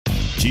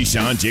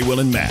Keyshawn, J. Will,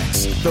 and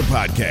Max, the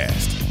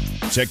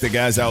podcast. Check the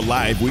guys out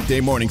live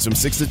weekday mornings from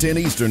 6 to 10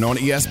 Eastern on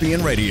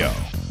ESPN Radio.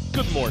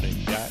 Good morning,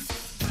 guys.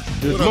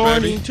 Good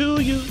morning to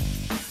you.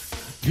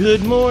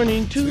 Good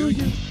morning to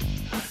you.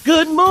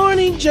 Good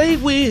morning, J.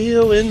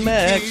 Will and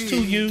Max to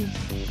you.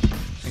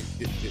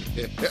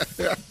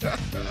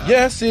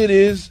 Yes, it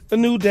is a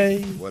new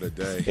day. What a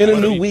day. In a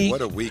new week.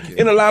 What a weekend.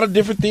 And a lot of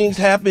different things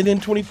happen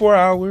in 24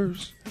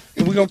 hours.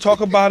 And we're going to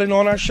talk about it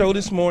on our show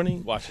this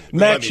morning.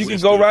 Max, you can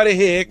go right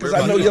ahead because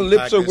I know your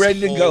lips are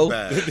ready to go.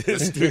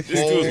 This dude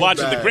was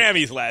watching the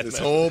Grammys last night. This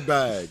whole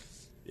bag.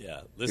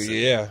 Yeah, listen.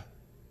 Yeah.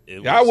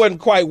 I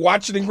wasn't quite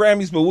watching the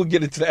Grammys, but we'll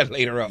get into that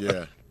later on.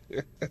 Yeah.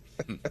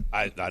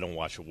 I don't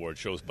watch award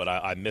shows, but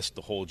I missed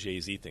the whole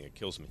Jay-Z thing. It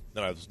kills me.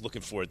 Then I was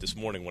looking for it this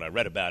morning when I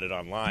read about it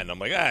online. I'm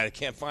like, I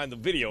can't find the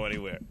video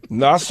anywhere.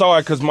 No, I saw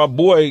it because my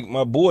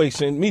boy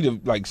sent me to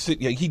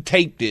he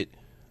taped it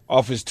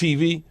off his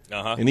TV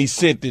and he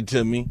sent it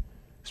to me.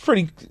 It's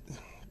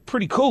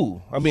pretty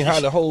cool. I mean, how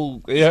the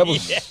whole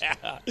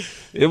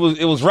it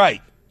was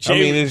right.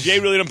 Jay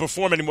really doesn't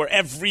perform anymore.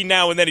 Every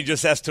now and then he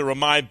just has to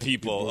remind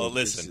people,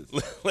 listen.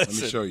 Let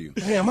me show you.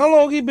 Damn, how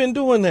long he been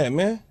doing that,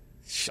 man?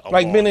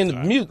 Been in the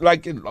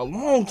music a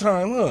long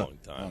time, huh?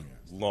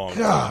 Long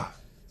time.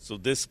 So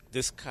this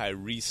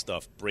Kyrie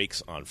stuff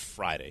breaks on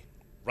Friday,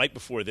 right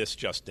before this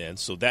just in.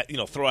 So that,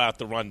 throw out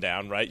the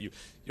rundown, right?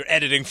 You're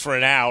editing for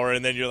an hour,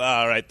 and then you're like,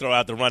 all right, throw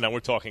out the rundown. We're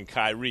talking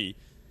Kyrie.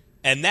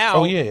 And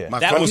now, my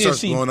phone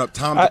starts blowing up.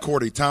 Tom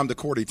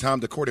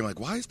DeCourty. I'm like,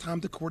 why is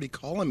Tom DeCourty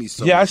calling me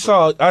so? Yeah, I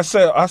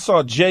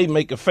saw Jay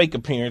make a fake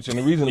appearance, and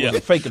the reason it was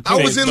a fake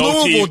appearance, I was in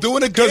Louisville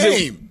doing a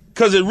game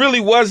because it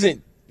really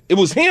wasn't. It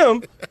was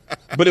him,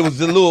 but it was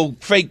the little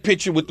fake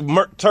picture with the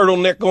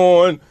turtleneck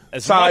on.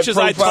 As much as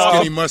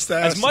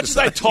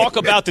I talk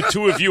about the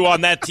two of you on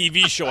that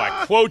TV show,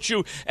 I quote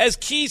you. As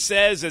Key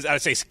says, as I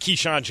say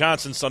Keyshawn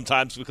Johnson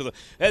sometimes, because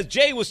as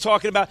Jay was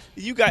talking about,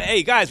 you got,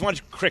 hey, guys, why don't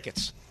you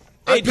crickets?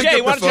 Hey,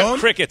 Jay, why don't you have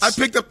crickets? I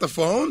picked up the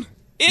phone.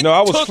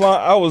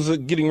 I was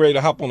getting ready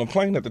to hop on a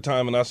plane at the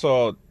time, and I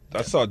saw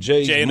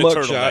Jay's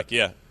mugshot.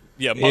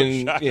 Yeah,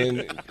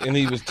 mugshot. And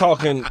he was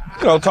talking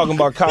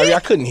about Kyrie.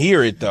 I couldn't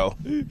hear it, though.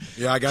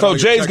 Yeah, I got so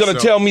Jay's going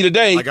to tell me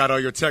today. I got all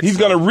your texts. He's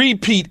going to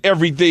repeat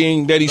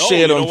everything that he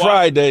said on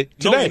Friday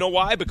today. No, you know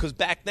why? Because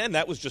back then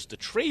that was just a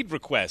trade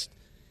request.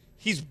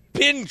 He's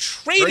been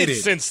traded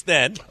since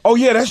then. Oh,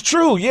 yeah, that's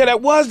true. Yeah,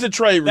 that was the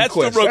trade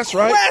request. That's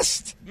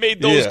right.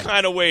 Made those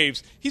kind of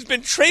waves. He's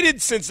been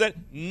traded since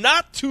then,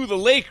 not to the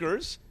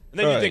Lakers. And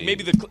then you think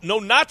maybe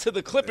not to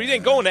the Clippers. He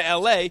ain't going to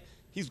L.A.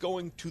 He's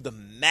going to the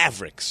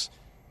Mavericks.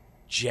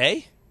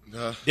 Jay,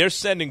 they're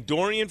sending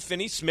Dorian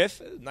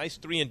Finney-Smith, nice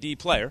 3-and-D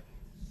player.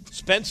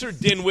 Spencer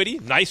Dinwiddie,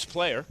 nice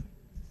player.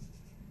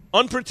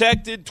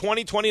 Unprotected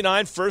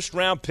 2029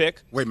 first-round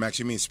pick. Wait, Max,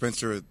 you mean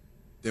Spencer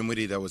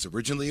Dinwiddie that was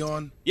originally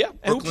on? Yeah,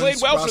 and who played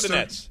well for the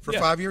Nets. For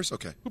 5 years?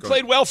 Okay. Who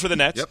played well for the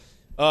Nets. Yep.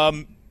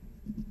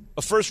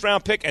 A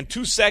first-round pick and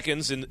 2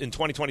 seconds in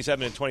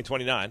 2027 and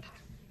 2029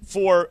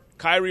 for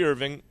Kyrie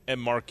Irving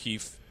and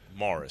Markieff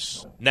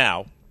Morris.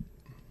 Now,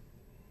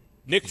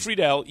 Nick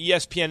Friedel,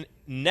 ESPN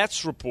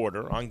Nets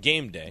reporter on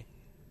game day.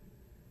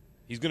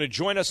 He's going to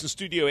join us in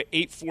studio at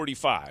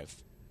 8:45.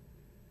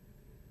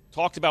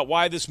 Talked about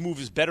why this move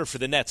is better for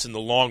the Nets in the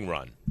long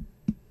run.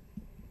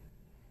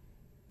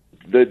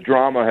 The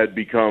drama had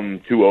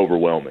become too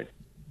overwhelming.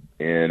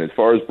 And as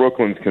far as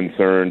Brooklyn's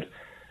concerned,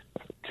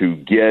 to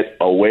get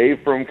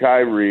away from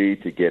Kyrie,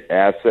 to get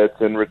assets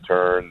in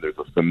return, there's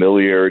a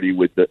familiarity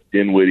with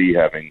Dinwiddie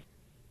having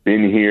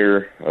been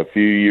here a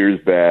few years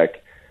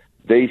back.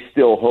 They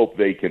still hope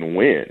they can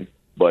win.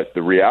 But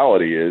the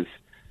reality is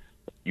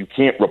you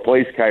can't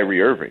replace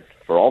Kyrie Irving.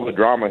 For all the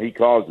drama he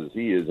causes,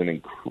 he is an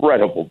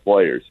incredible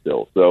player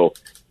still. So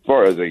as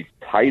far as a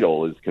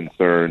title is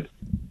concerned,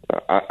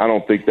 I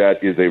don't think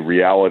that is a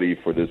reality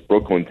for this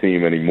Brooklyn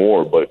team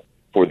anymore. But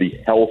for the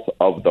health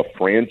of the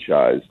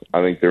franchise,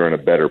 I think they're in a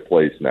better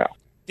place now.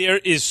 There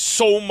is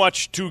so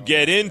much to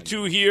get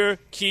into here,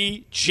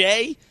 Key.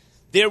 Jay,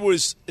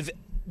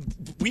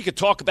 we could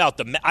talk about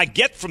I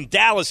get from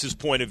Dallas's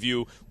point of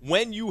view,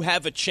 when you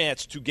have a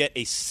chance to get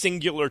a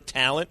singular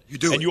talent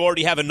you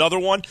already have another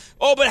one.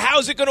 Oh, but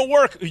how's it going to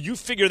work? You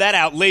figure that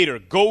out later.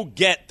 Go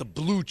get the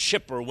blue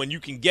chipper when you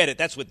can get it.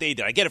 That's what they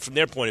did. I get it from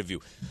their point of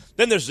view.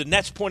 Then there's the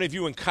Nets' point of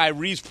view and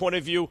Kyrie's point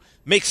of view.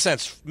 Makes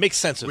sense of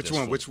which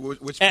this. Which one?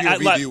 Which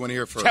POV do you want to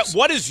hear first?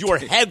 What is your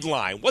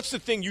headline? What's the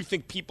thing you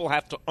think people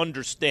have to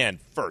understand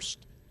first?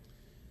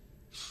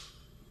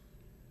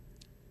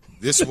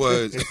 This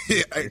was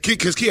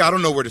because Key, I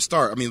don't know where to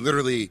start. I mean,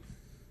 literally,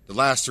 the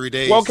last 3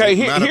 days. Well, okay,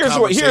 here's where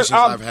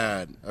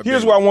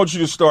I want you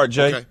to start,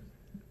 Jay. Okay.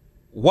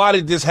 Why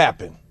did this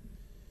happen?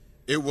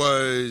 It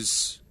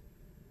was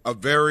a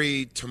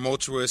very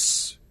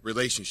tumultuous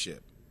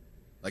relationship.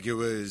 Like it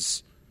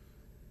was.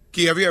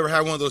 Key, have you ever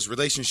had one of those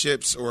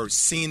relationships or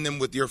seen them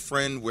with your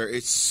friend where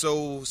it's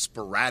so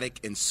sporadic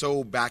and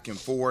so back and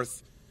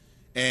forth,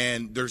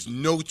 and there's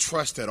no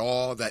trust at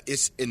all that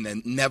it's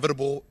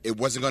inevitable? It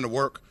wasn't going to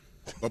work.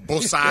 But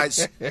both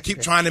sides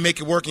keep trying to make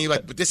it work, and you're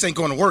like, but this ain't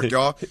going to work,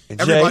 y'all.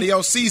 Everybody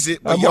else sees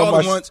it, but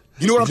y'all the ones.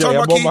 You know what I'm talking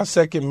about, I'm on Keith? my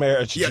second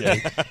marriage,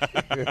 Jay.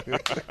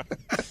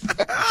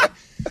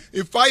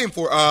 You're fighting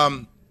for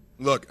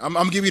look, I'm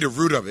going to give you the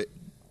root of it.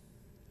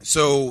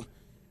 So,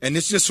 and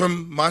it's just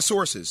from my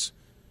sources.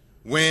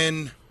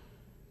 When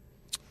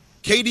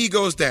KD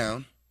goes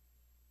down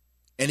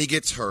and he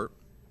gets hurt,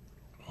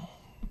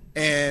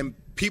 and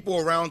people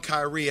around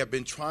Kyrie have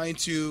been trying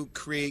to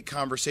create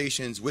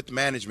conversations with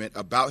management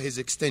about his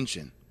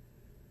extension.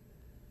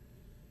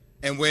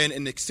 And when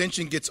an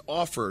extension gets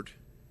offered,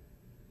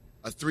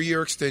 a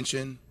 3-year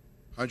extension,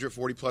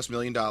 $140+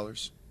 million,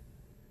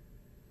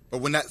 but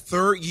when that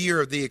third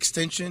year of the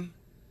extension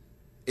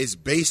is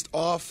based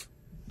off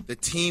the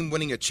team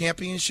winning a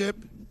championship,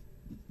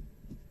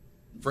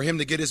 for him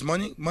to get his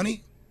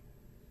money,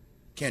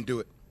 can't do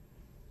it.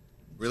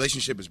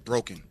 Relationship is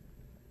broken.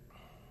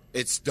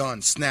 It's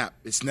done. Snap.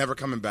 It's never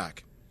coming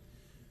back.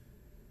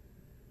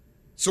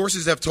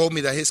 Sources have told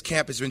me that his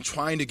camp has been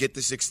trying to get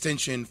this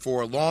extension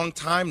for a long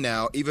time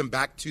now, even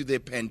back to the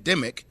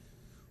pandemic,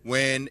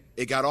 when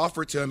it got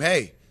offered to him,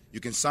 hey, you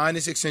can sign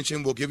this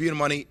extension, we'll give you the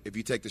money if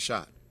you take the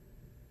shot.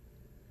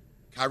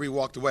 Kyrie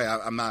walked away.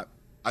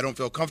 I don't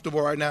feel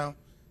comfortable right now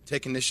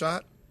taking this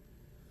shot.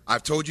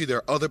 I've told you there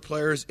are other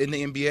players in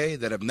the NBA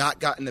that have not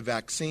gotten the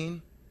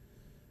vaccine.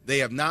 They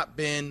have not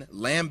been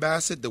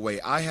lambasted the way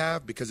I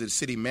have because of the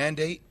city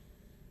mandate.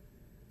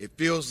 It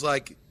feels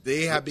like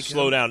they have become...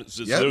 Slow down.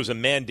 So there was a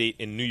mandate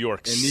in New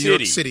York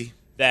City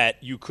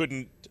that you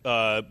couldn't,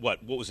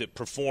 what was it,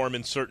 perform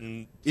in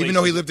certain places. Even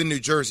though he lived in New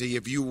Jersey,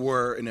 if you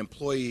were an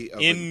employee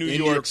of in New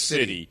York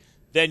City,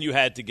 then you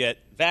had to get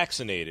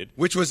vaccinated.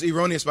 Which was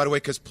erroneous, by the way,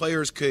 because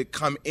players could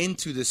come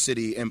into the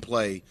city and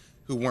play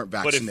who weren't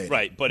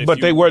vaccinated.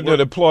 But they weren't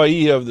an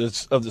employee of the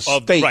state.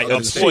 Right,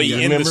 of the employee city, in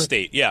remember? the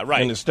state. Yeah,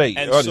 right. In the state,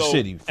 or the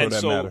city, for that matter.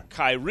 And so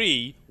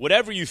Kyrie,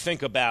 whatever you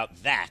think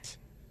about that,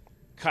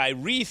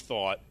 Kyrie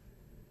thought,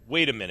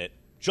 wait a minute,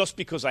 just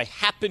because I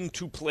happen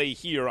to play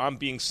here, I'm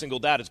being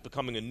singled out. It's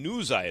becoming a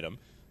news item.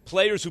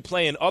 Players who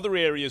play in other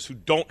areas who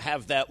don't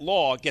have that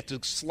law get to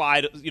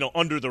slide,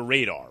 under the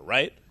radar,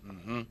 right?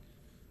 Mm-hmm.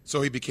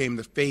 So he became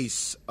the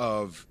face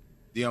of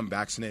the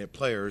unvaccinated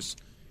players,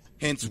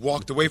 hence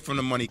walked away from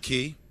the money,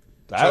 Key.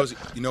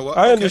 You know what?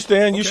 I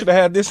understand. You should have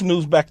had this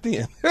news back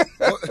then.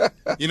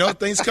 Well,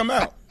 things come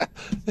out.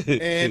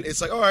 And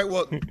it's like, all right,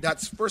 well,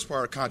 that's the first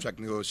part of contract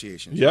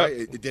negotiations, yep. right?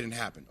 It didn't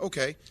happen.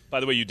 Okay. By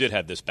the way, you did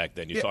have this back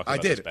then. You talked about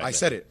I did. This back I then.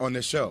 said it on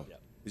this show. Yeah.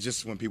 It's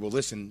just when people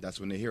listen, that's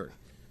when they hear it.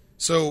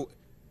 So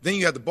then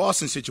you have the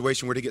Boston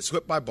situation where they get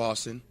swept by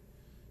Boston.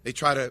 They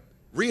try to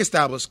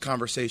reestablish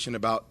conversation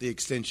about the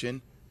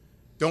extension.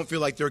 Don't feel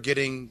like they're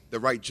getting the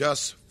right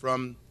just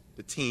from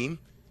the team,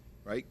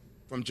 right,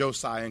 from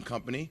Josiah and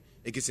company.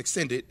 It gets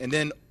extended. And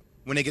then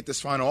when they get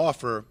this final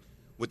offer,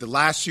 with the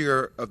last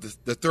year of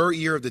the third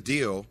year of the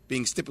deal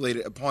being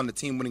stipulated upon the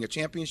team winning a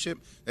championship,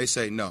 they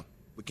say, no,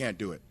 we can't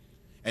do it.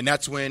 And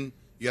that's when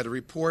you had a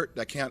report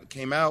that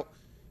came out,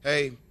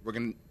 hey, we're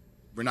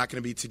not going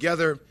to be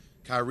together.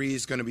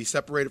 Kyrie's going to be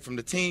separated from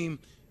the team,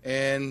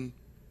 and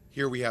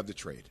here we have the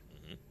trade.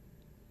 Mm-hmm.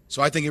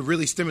 So I think it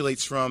really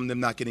stimulates from them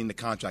not getting the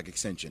contract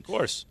extension. Of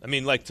course. I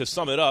mean, to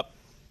sum it up,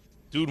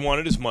 dude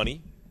wanted his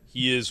money.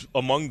 He is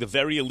among the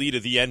very elite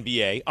of the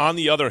NBA. On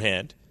the other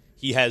hand,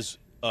 he has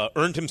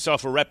earned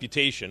himself a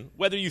reputation.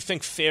 Whether you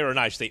think fair or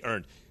not, I should say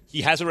earned.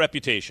 He has a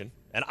reputation,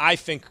 and I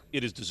think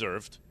it is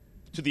deserved.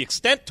 To the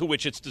extent to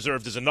which it's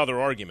deserved is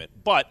another argument.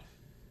 But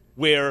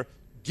where,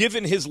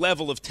 given his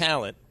level of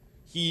talent,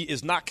 he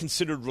is not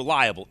considered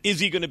reliable.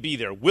 Is he going to be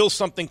there? Will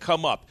something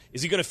come up?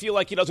 Is he going to feel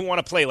like he doesn't want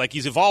to play, like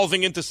he's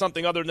evolving into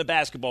something other than a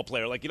basketball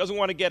player, like he doesn't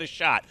want to get a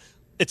shot,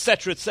 et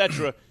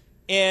cetera,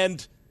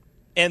 and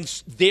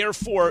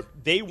therefore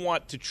they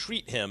want to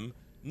treat him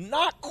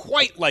not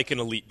quite like an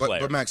elite player.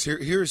 But Max,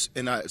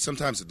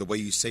 sometimes the way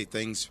you say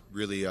things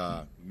really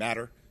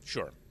matter.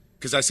 Sure.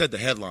 Because I said the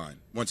headline.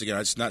 Once again,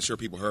 I'm just not sure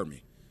people heard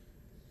me.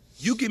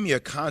 You give me a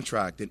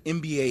contract in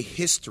NBA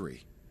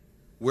history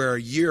where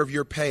a year of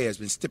your pay has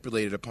been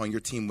stipulated upon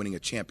your team winning a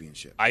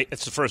championship.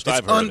 It's the first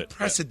I've heard of it. It's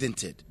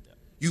unprecedented. Yeah.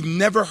 You've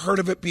never heard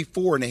of it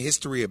before in the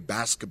history of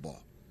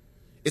basketball.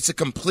 It's a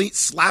complete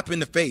slap in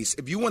the face.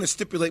 If you want to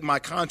stipulate my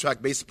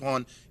contract based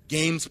upon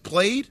games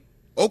played,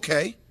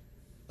 okay.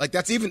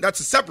 That's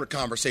a separate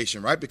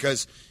conversation, right?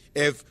 Because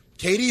if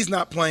KD's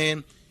not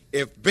playing,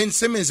 if Ben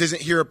Simmons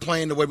isn't here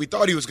playing the way we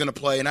thought he was going to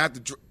play, and I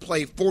have to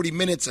play 40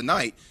 minutes a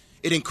night,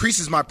 it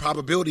increases my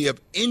probability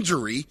of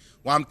injury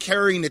while I'm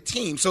carrying the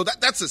team. So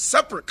that's a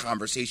separate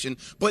conversation,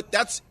 but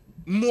that's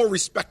more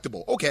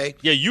respectable. Okay.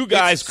 Yeah, you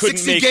guys couldn't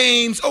 60 make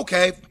games.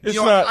 Okay.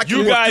 You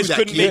guys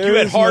couldn't make. You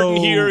had Harden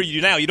here. You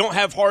don't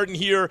have Harden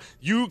here.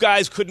 You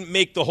guys couldn't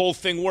make the whole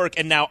thing work.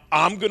 And now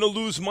I'm going to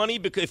lose money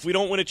because if we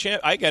don't win a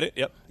champ, I get it.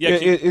 Yep. Yeah.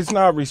 It's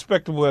not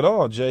respectable at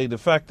all, Jay. The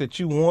fact that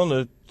you want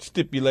to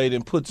stipulate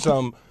and put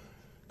some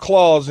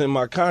clause in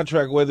my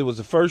contract, whether it was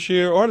the first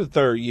year or the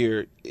third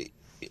year,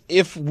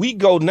 if we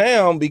go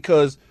down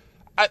because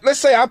let's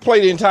say I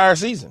play the entire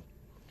season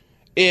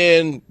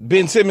and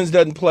Ben Simmons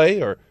doesn't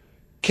play or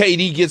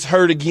KD gets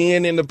hurt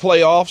again in the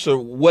playoffs or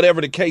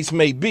whatever the case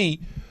may be,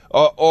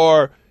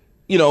 or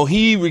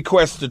he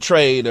requests a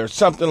trade or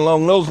something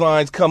along those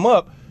lines come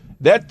up,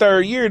 that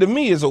third year to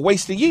me is a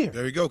wasted year.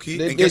 There you go,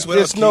 Keith. And guess what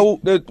else,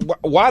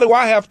 why do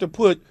I have to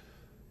put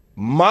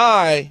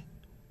my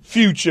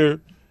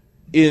future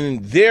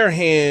in their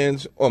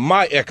hands or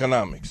my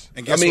economics?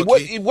 And guess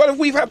what if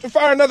we have to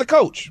fire another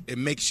coach? It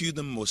makes you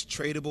the most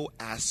tradable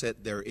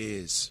asset there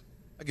is.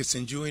 I could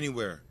send you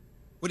anywhere.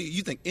 What do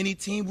you think? Any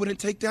team wouldn't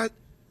take that?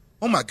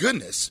 Oh my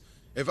goodness!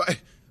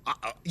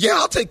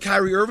 I'll take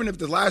Kyrie Irving if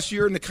the last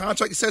year in the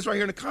contract, it says right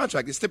here in the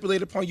contract, it's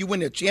stipulated upon you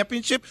win a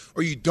championship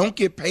or you don't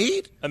get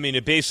paid. I mean,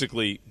 it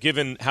basically,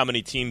 given how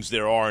many teams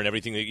there are and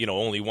everything that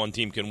only one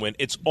team can win,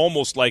 it's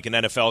almost like an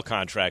NFL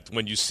contract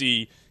when you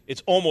see.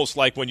 It's almost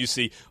like when you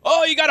see,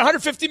 oh, you got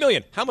 $150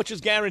 million. How much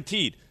is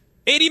guaranteed?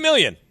 $80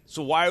 million.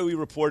 So why are we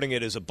reporting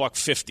it as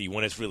 $150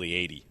 when it's really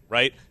 $80?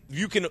 Right?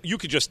 You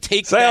could just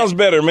take. Sounds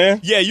better, man.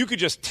 Yeah, you could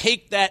just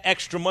take that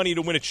extra money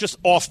to win. It's just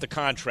off the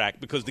contract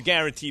because the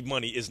guaranteed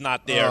money is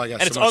not there,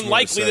 and it's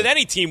unlikely that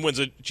any team wins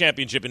a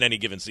championship in any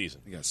given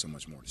season. You got so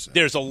much more to say.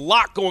 There's a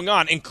lot going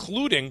on,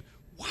 including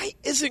why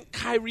isn't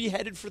Kyrie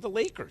headed for the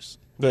Lakers?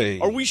 Hey.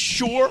 Are we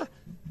sure?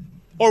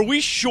 Are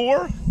we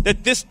sure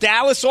that this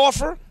Dallas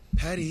offer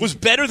was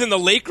better than the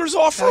Lakers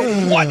offer?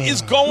 What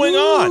is going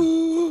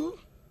on?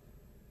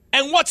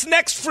 And what's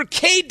next for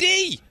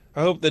KD?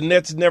 I hope the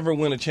Nets never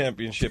win a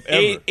championship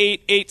ever.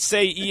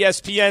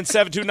 888-SAY-ESPN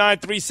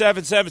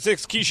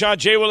 729-3776. Keyshawn,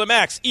 J. Will, and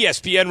Max,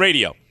 ESPN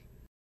Radio.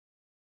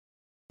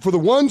 For the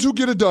ones who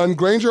get it done,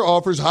 Grainger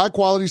offers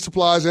high-quality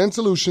supplies and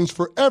solutions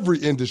for every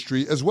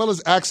industry, as well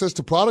as access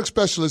to product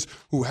specialists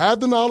who have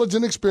the knowledge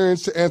and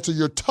experience to answer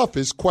your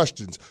toughest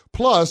questions.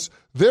 Plus,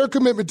 their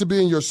commitment to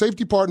being your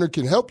safety partner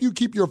can help you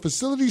keep your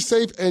facility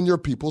safe and your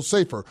people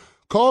safer.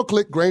 Call,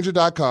 click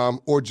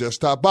Grainger.com, or just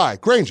stop by.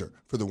 Grainger,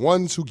 for the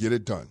ones who get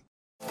it done.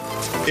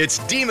 It's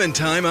Demon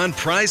Time on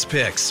Prize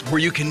Picks,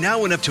 where you can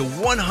now win up to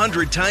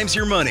 100 times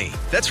your money.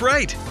 That's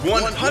right,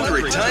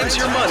 100 times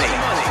your money.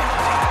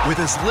 With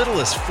as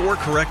little as 4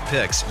 correct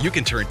picks, you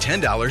can turn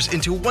 $10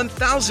 into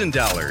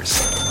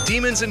 $1,000.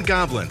 Demons and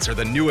Goblins are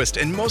the newest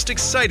and most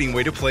exciting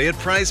way to play at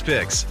Prize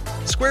Picks.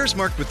 Squares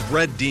marked with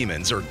red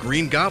demons or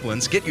green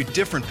goblins get you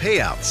different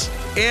payouts.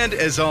 And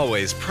as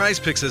always,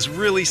 Prize Picks is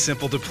really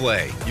simple to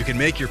play. You can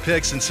make your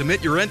picks and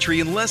submit your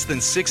entry in less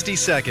than 60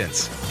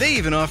 seconds. They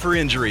even offer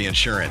injury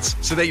insurance,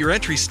 so that your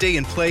entries stay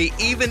in play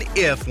even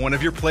if one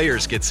of your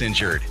players gets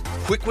injured.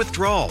 Quick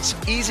withdrawals,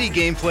 easy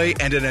gameplay,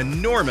 and an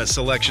enormous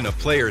selection of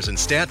players and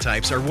stat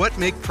types are what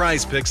make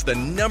Prize Picks the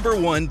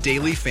 #1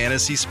 daily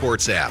fantasy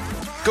sports app.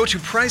 Go to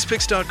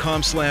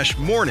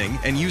prizepicks.com/morning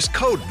and use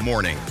code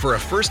MORNING for a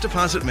first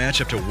deposit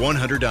match up to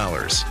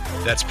 $100.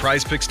 That's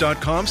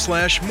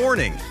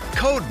prizepicks.com/morning.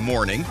 Code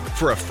MORNING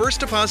for a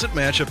first deposit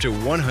match up to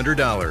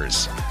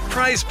 $100.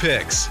 Prize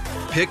Picks.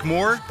 Pick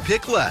more,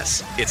 pick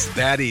less. It's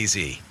that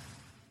easy.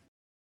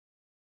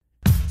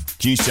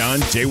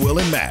 Keyshawn, J. Will,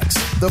 and Max,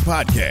 the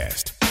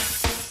podcast.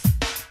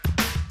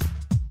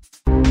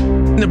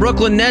 The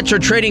Brooklyn Nets are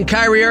trading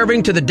Kyrie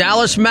Irving to the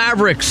Dallas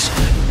Mavericks.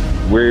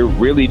 We're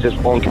really just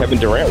on Kevin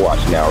Durant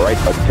watch now, right?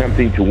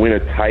 Attempting to win a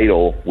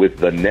title with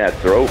the Nets.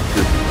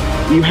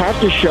 You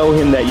have to show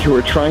him that you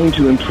are trying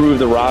to improve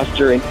the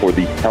roster and for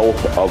the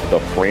health of the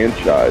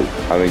franchise.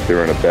 I think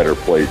they're in a better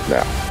place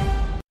now.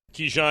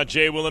 Keyshawn,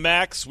 J. Will, and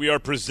Max, we are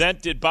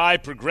presented by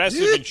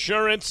Progressive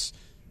Insurance.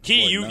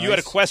 Key, you had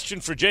a question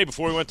for Jay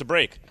before we went to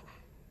break.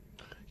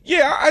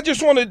 Yeah, I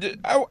just wanted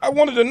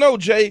to know,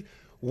 Jay,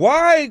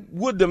 why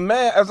would the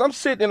Mavs, as I'm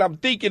sitting and I'm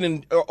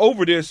thinking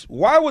over this,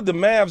 why would the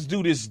Mavs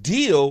do this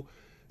deal?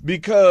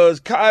 Because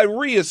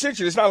Kyrie,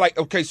 essentially, it's not like,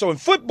 okay, so in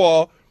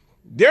football,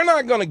 they're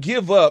not going to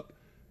give up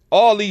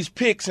all these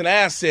picks and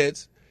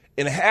assets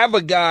and have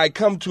a guy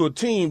come to a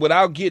team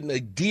without getting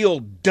a deal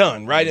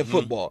done, right, in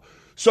football.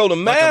 So the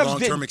Mavs like a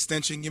long-term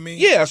extension, you mean?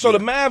 Yeah, so the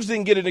Mavs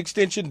didn't get an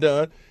extension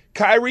done.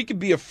 Kyrie could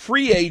be a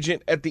free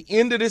agent at the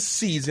end of this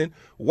season.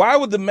 Why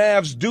would the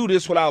Mavs do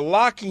this without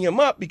locking him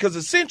up? Because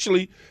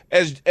essentially,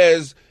 as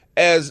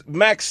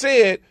Max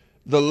said,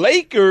 the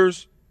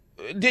Lakers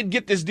didn't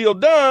get this deal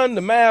done.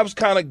 The Mavs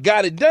kind of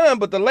got it done,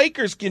 but the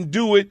Lakers can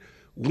do it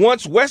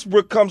once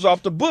Westbrook comes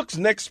off the books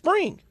next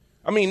offseason.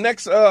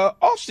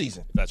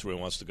 That's where he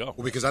wants to go.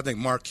 Well, because I think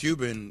Mark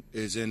Cuban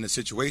is in a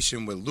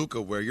situation with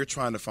Luka where you're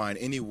trying to find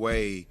any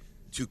way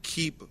to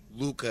keep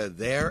Luka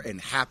there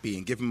and happy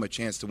and give him a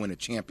chance to win a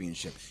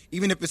championship,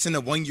 even if it's in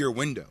a 1-year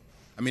window.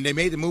 I mean, they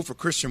made the move for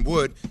Christian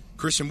Wood.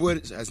 Christian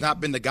Wood has not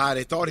been the guy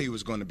they thought he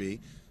was going to be.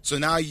 So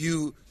now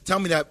you tell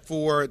me that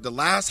for the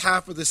last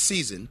half of the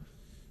season,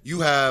 you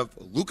have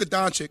Luka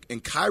Doncic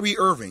and Kyrie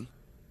Irving.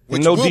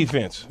 With no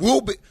defense. They're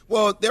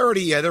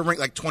ranked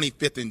like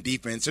 25th in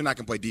defense. They're not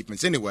going to play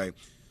defense anyway.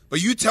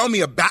 But you tell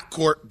me a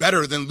backcourt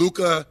better than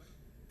Luka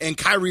and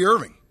Kyrie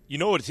Irving. You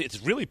know, it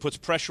really puts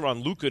pressure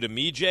on Luka to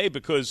me, Jay,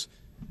 because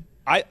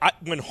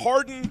when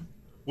Harden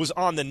was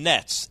on the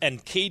Nets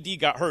and KD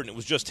got hurt and it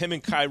was just him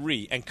and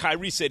Kyrie, and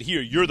Kyrie said,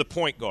 here, you're the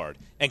point guard,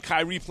 and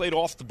Kyrie played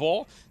off the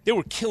ball, they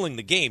were killing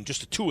the game,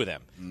 just the two of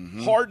them.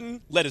 Mm-hmm.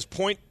 Harden let his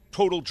point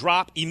total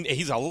drop. Game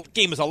is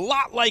a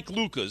lot like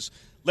Luka's.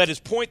 Let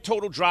his point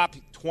total drop,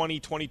 20,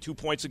 22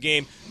 points a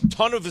game,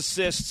 ton of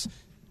assists.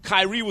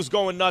 Kyrie was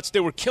going nuts. They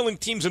were killing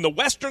teams in the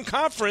Western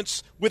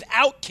Conference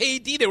without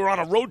KD. They were on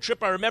a road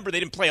trip. I remember they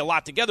didn't play a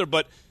lot together,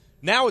 but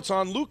now it's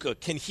on Luka.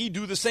 Can he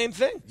do the same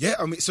thing? Yeah,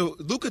 I mean, so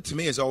Luka to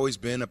me has always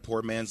been a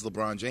poor man's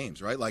LeBron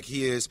James, right? Like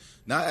he is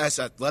not as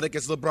athletic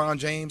as LeBron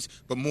James,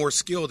 but more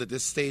skilled at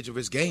this stage of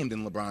his game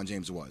than LeBron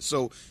James was.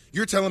 So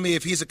you're telling me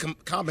if he's a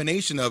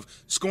combination of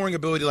scoring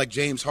ability like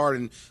James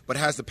Harden, but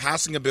has the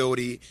passing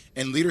ability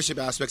and leadership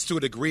aspects to a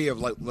degree of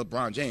like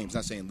LeBron James,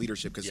 not saying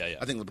leadership because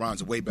I think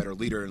LeBron's a way better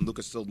leader and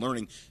Luka's still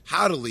learning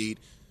how to lead.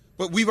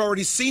 But we've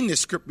already seen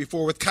this script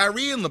before with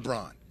Kyrie and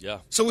LeBron. Yeah.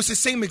 So it's the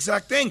same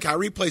exact thing.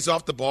 Kyrie plays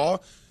off the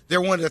ball.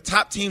 They're one of the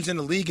top teams in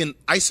the league in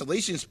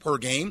isolations per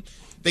game.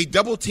 They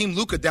double-team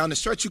Luka down the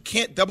stretch. You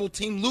can't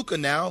double-team Luka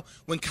now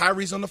when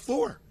Kyrie's on the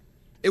floor.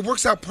 It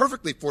works out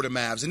perfectly for the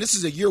Mavs. And this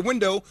is a year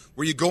window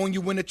where you go and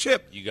you win a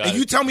chip. And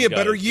you tell me a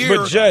better year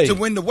to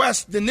win the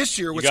West than this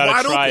year, which is wide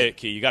open. You got to try it,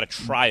 Key. You got to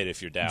try it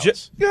if you're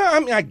Dallas. I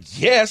mean, I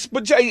guess.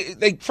 But, Jay,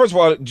 first of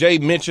all, Jay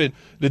mentioned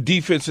the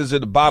defenses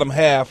at the bottom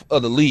half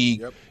of the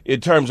league. Yep. In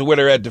terms of where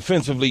they're at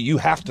defensively, you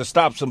have to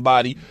stop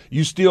somebody.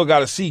 You still got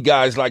to see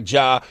guys like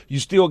Ja. You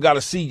still got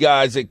to see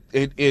guys at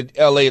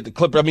L.A. at the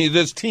Clippers. I mean,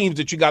 there's teams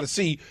that you got to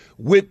see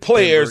with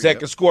players that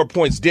can score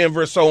points,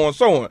 Denver, so on,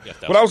 so on. Yeah,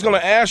 but I was going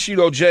to ask you,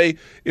 though, Jay,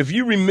 if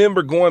you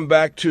remember going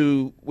back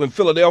to when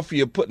when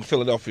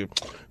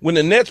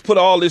the Nets put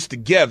all this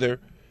together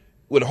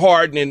with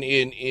Harden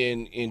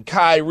and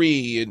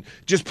Kyrie and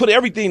just put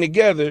everything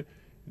together,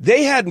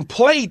 they hadn't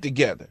played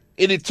together.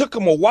 And it took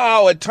them a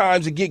while at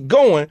times to get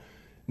going.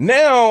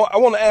 Now, I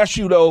want to ask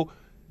you, though,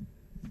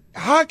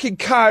 how can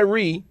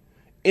Kyrie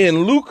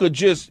and Luka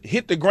just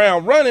hit the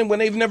ground running when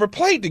they've never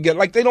played together?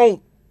 Like, they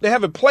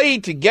haven't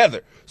played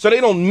together, so they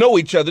don't know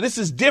each other. This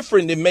is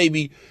different than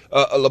maybe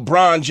a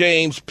LeBron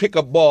James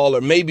pickup ball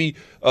or maybe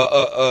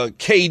a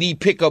KD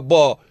pickup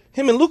ball.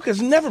 Him and Luka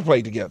has never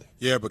played together.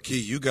 Yeah, but, Key,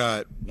 you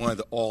got one of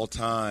the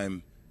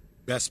all-time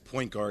best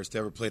point guards to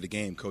ever play the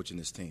game coaching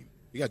this team.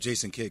 You got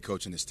Jason Kidd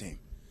coaching this team.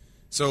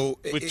 So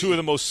with two of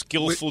the most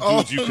skillful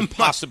dudes you could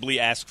possibly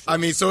ask for. I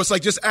mean, so it's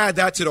like just add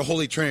that to the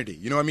Holy Trinity.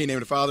 You know what I mean?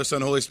 Name the Father,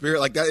 Son, Holy Spirit.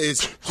 Like that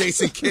is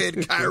Jason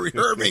Kidd, Kyrie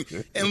Irving,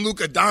 and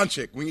Luka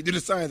Doncic. When you do the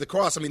sign of the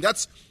cross, I mean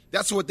that's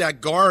what that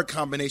guard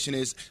combination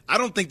is. I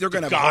don't think they're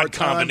going to have a hard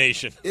time.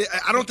 Combination.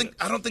 I don't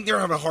think they're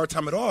having a hard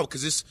time at all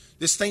because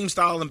this same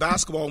style in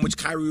basketball in which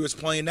Kyrie was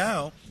playing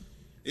now.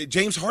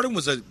 James Harden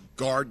was a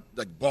guard,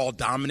 like ball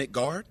dominant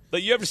guard.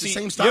 But you ever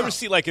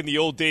see like in the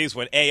old days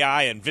when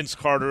AI and Vince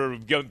Carter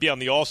would be on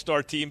the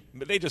All-Star team,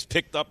 they just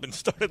picked up and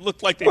started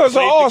looked like they played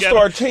together. Well, it's an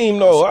All-Star team,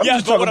 though. I'm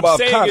just talking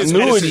about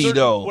continuity,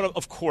 though.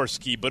 Of course,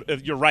 Key,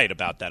 but you're right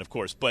about that, of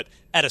course. But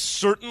at a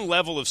certain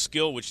level of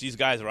skill, which these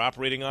guys are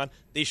operating on,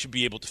 they should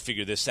be able to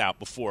figure this out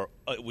before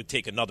it would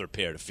take another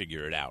pair to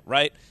figure it out,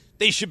 right?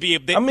 They should be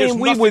able. There's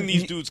nothing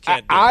these dudes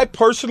can't do. I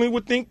personally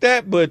would think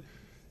that, but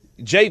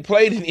Jay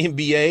played in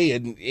the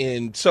NBA,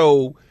 and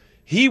so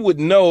he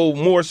would know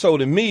more so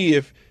than me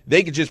if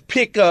they could just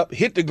pick up,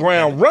 hit the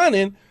ground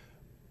running,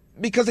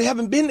 because they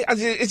haven't been.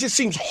 It just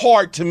seems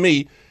hard to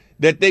me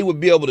that they would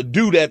be able to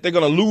do that. They're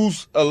going to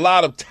lose a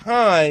lot of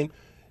time,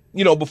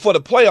 before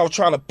the playoffs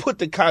trying to put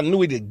the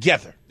continuity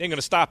together. They ain't going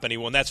to stop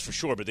anyone, that's for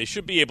sure, but they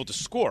should be able to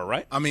score,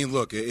 right? I mean,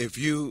 look, if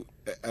you,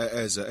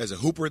 as a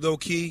hooper, though,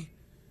 Key,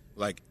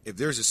 like if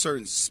there's a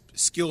certain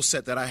skill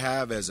set that I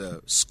have as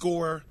a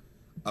scorer,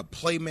 a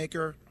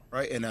playmaker,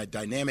 right, and a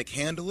dynamic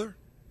handler,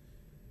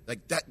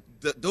 like that.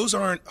 Those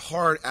aren't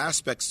hard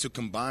aspects to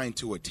combine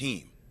to a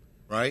team,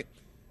 right?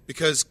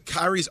 Because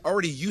Kyrie's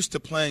already used to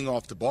playing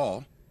off the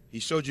ball. He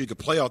showed you he could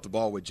play off the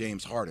ball with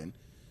James Harden.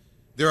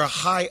 They're a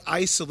high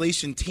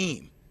isolation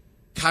team.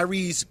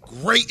 Kyrie's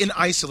great in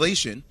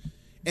isolation,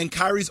 and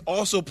Kyrie's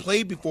also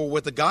played before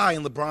with a guy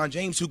in LeBron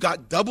James who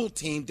got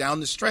double-teamed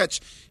down the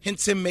stretch,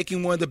 hence him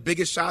making one of the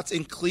biggest shots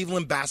in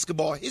Cleveland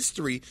basketball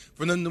history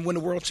for them to win the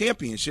world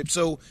championship.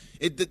 So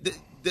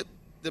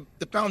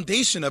the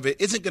foundation of it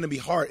isn't going to be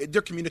hard.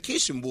 Their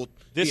communication will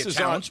be a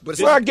challenge,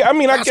 but I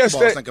guess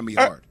that's not going to be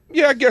hard.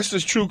 I guess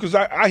that's true because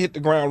I hit the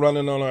ground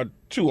running on our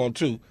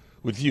 2-on-2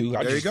 with you.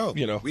 There you go.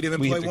 We didn't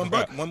play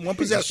one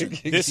possession.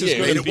 This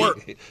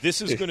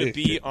is going to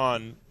be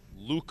on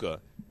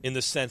Luka in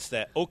the sense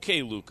that,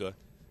 okay, Luka,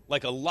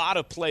 like a lot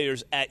of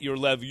players at your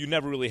level, you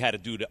never really had a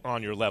dude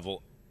on your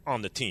level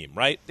on the team,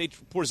 right?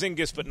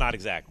 Porzingis, but not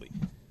exactly.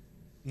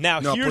 Now,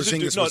 here's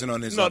Porzingis wasn't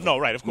on his level. No,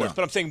 right, of course. No.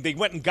 But I'm saying they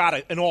went and got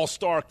an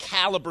all-star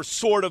caliber,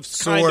 sort of.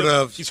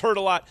 He's hurt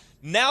a lot.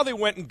 Now they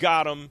went and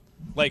got him,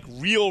 like,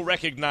 real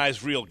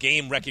recognized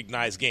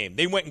game.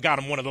 They went and got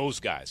him one of those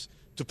guys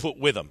to put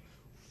with him.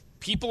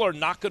 People are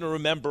not going to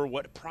remember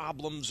what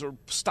problems or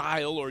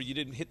style or you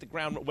didn't hit the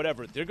ground or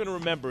whatever. They're going to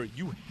remember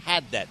you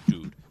had that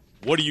dude.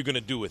 What are you going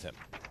to do with him?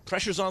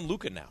 Pressure's on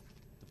Luka now.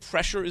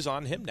 pressure is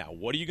on him now.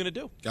 What are you going to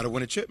do? Got to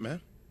win a chip,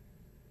 man.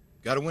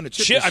 Got to win a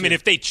chip. I mean,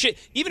 if they chip,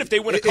 even if they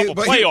win a couple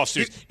playoff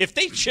series, if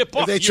they chip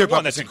up year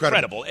one, that's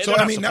incredible. So,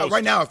 I mean,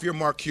 right now, if you're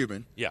Mark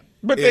Cuban. Yeah.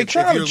 But they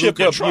try to chip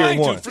up year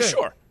one. For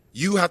sure.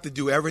 You have to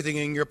do everything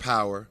in your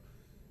power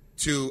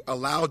to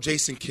allow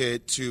Jason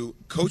Kidd to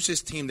coach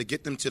his team to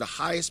get them to the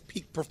highest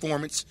peak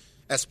performance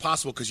as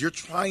possible, because you're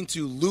trying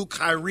to lure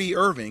Kyrie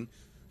Irving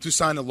to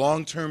sign a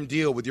long-term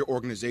deal with your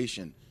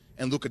organization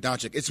and Luka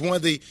Doncic. It's one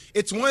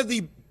of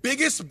the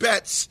biggest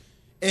bets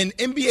in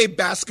NBA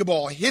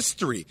basketball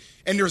history,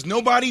 and there's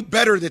nobody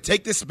better to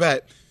take this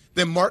bet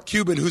than Mark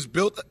Cuban, who's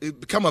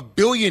become a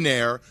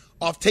billionaire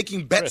off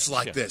taking bets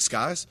like this,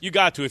 guys. You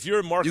got to. If you're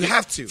a market, you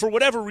have to. For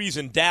whatever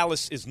reason,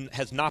 Dallas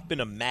has not been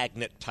a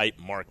magnet-type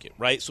market,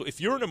 right? So if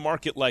you're in a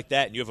market like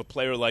that and you have a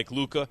player like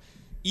Luka,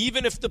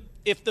 even if the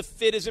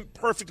fit isn't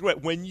perfect,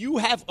 when you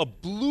have a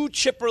blue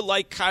chipper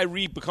like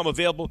Kyrie become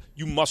available,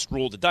 you must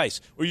roll the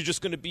dice, or you're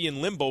just going to be in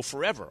limbo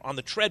forever on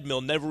the treadmill,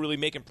 never really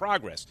making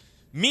progress.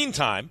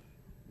 Meantime,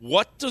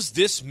 what does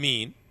this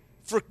mean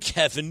for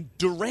Kevin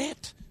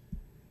Durant?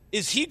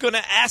 Is he going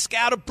to ask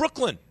out of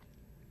Brooklyn?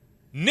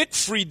 Nick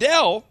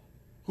Friedel,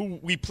 who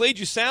we played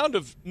you sound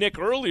of Nick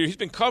earlier, he's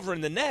been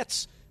covering the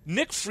Nets.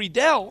 Nick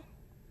Friedel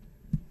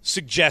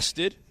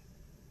suggested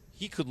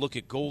he could look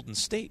at Golden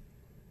State,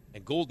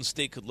 and Golden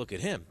State could look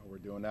at him. Oh, we're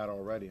doing that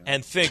already. Huh?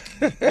 And think,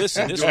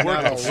 listen, this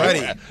worked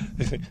already.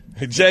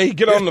 Jay,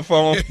 get on the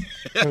phone.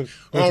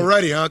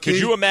 Already, huh? Could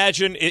you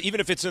imagine, even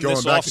if it's in Going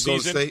this back to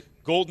offseason,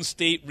 Golden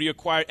State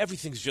reacquired,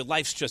 everything's your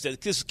life's just,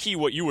 this is key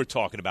what you were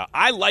talking about.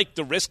 I like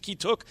the risk he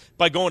took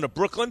by going to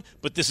Brooklyn,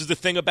 but this is the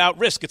thing about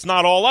risk. It's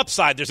not all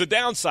upside. There's a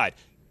downside.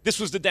 This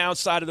was the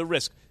downside of the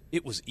risk.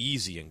 It was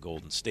easy in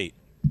Golden State.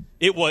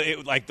 It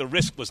was like the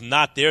risk was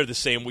not there the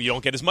same way. You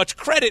don't get as much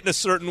credit in a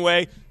certain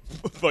way,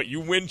 but you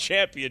win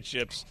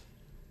championships.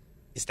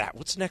 Is that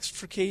what's next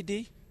for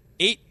KD?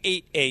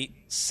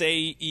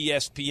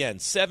 888-SAY-ESPN,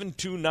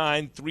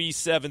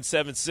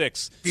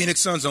 729-3776.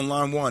 Phoenix Suns on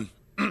line one.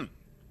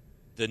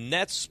 The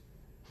Nets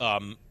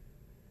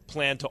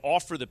plan to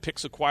offer the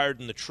picks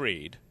acquired in the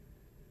trade,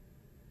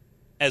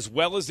 as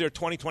well as their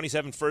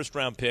 2027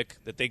 first-round pick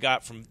that they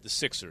got from the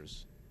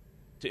Sixers,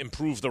 to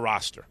improve the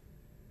roster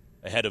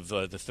ahead of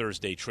the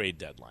Thursday trade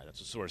deadline.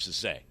 That's what sources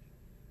say.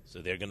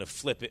 So they're going to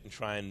flip it and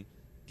try and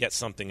get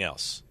something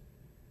else.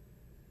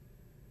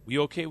 We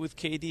okay with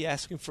KD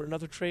asking for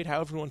another trade?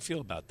 How everyone feel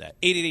about that?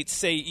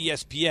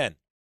 888-SAY-ESPN.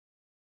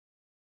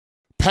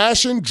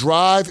 Passion,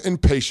 drive, and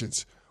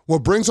patience.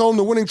 What brings home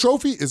the winning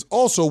trophy is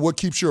also what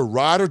keeps your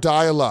ride or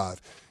die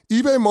alive.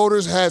 eBay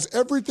Motors has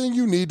everything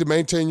you need to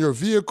maintain your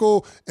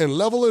vehicle and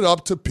level it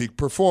up to peak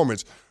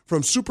performance.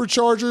 From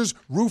superchargers,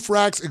 roof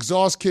racks,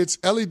 exhaust kits,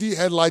 LED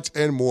headlights,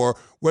 and more,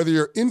 whether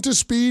you're into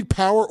speed,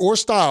 power, or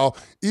style,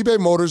 eBay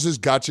Motors has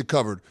got you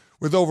covered.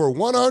 With over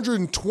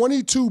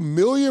 122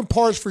 million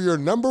parts for your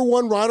number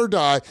one ride or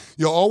die,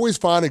 you'll always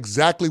find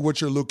exactly what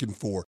you're looking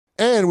for.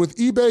 And with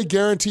eBay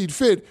Guaranteed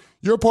Fit,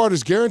 your part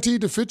is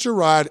guaranteed to fit your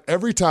ride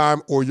every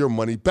time or your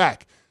money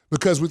back.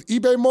 Because with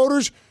eBay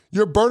Motors,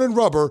 you're burning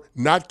rubber,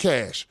 not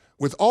cash.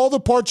 With all the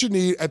parts you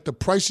need at the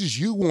prices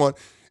you want,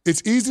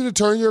 it's easy to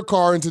turn your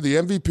car into the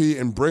MVP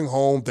and bring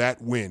home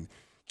that win.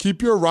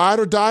 Keep your ride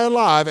or die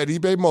alive at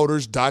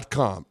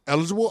ebaymotors.com.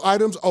 Eligible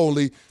items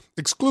only.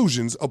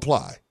 Exclusions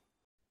apply.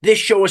 This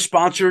show is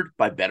sponsored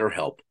by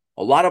BetterHelp.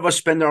 A lot of us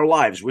spend our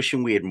lives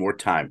wishing we had more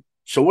time.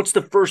 So what's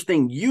the first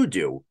thing you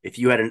do if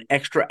you had an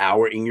extra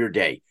hour in your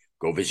day?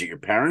 Go visit your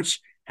parents,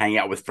 hang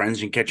out with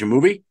friends, and catch a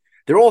movie?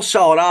 They're all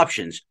solid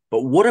options,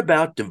 but what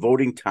about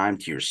devoting time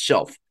to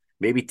yourself?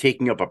 Maybe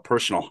taking up a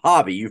personal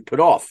hobby you've put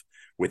off.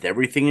 With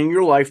everything in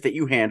your life that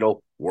you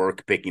handle,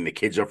 work, picking the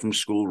kids up from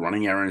school,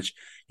 running errands,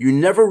 you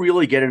never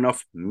really get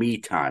enough me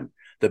time.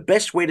 The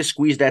best way to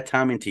squeeze that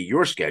time into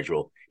your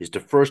schedule is to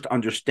first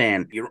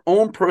understand your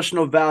own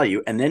personal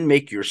value and then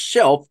make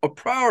yourself a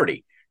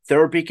priority.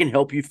 Therapy can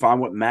help you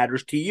find what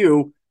matters to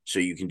you so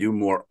you can do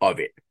more of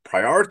it.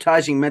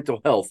 Prioritizing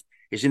mental health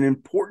is an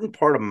important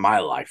part of my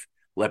life.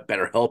 Let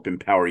BetterHelp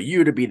empower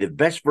you to be the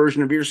best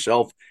version of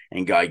yourself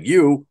and guide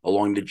you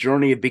along the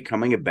journey of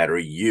becoming a better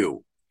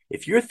you.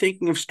 If you're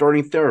thinking of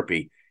starting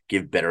therapy,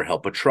 give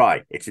BetterHelp a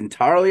try. It's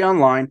entirely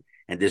online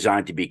and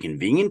designed to be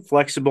convenient,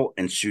 flexible,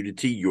 and suited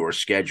to your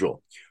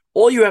schedule.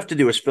 All you have to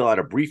do is fill out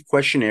a brief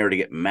questionnaire to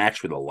get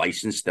matched with a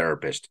licensed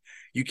therapist.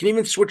 You can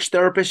even switch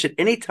therapists at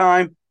any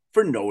time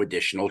for no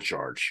additional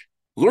charge.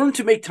 Learn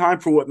to make time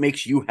for what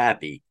makes you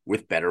happy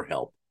with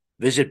BetterHelp.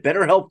 Visit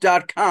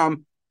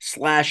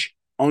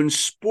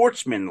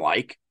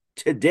BetterHelp.com/unsportsmanlike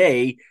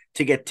today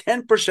to get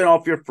 10%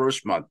 off your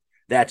first month.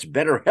 That's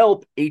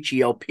BetterHelp,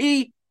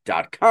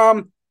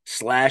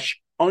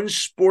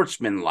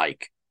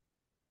 HELP.com/unsportsmanlike.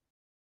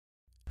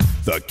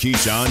 The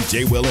Keyshawn,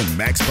 J. Will, and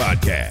Max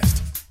Podcast.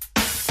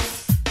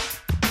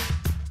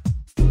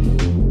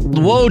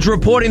 Woj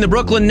reporting the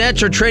Brooklyn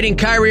Nets are trading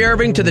Kyrie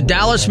Irving to the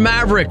Dallas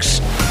Mavericks.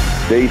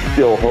 They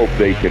still hope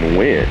they can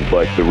win,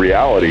 but the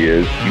reality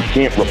is you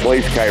can't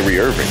replace Kyrie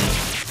Irving.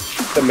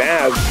 the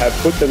Mavs have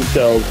put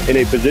themselves in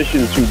a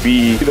position to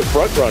be the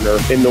front runner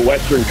in the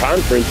Western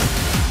Conference.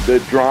 The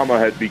drama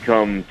had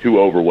become too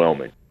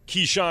overwhelming.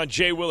 Keyshawn,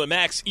 J. Will, and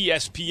Max,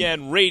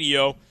 ESPN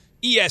Radio.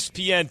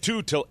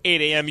 ESPN2 till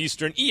 8 a.m.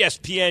 Eastern,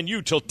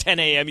 ESPNU till 10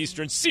 a.m.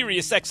 Eastern,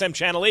 Sirius XM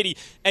Channel 80,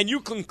 and you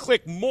can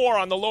click more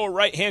on the lower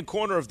right-hand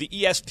corner of the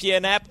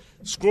ESPN app.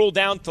 Scroll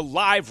down to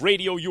live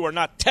radio. You are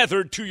not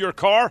tethered to your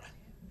car.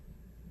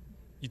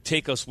 You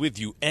take us with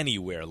you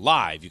anywhere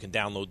live. You can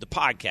download the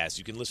podcast.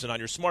 You can listen on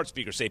your smart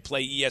speaker. Say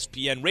play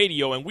ESPN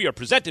Radio, and we are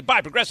presented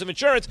by Progressive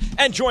Insurance.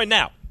 And join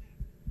now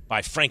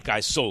by Frank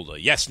Isola,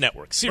 Yes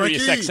Network,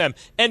 Sirius XM,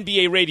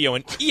 NBA Radio,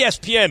 and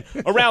ESPN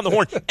Around the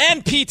Horn,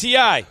 and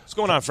PTI. What's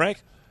going on,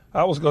 Frank?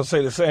 I was going to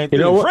say the same thing.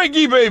 You know what?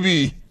 Frankie,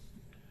 baby.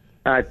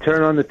 I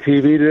turn on the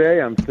TV today.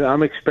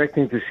 I'm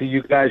expecting to see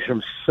you guys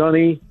from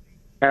sunny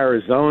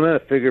Arizona. I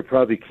figured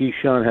probably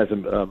Keyshawn has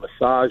a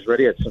massage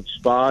ready at some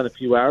spa in a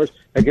few hours.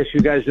 I guess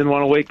you guys didn't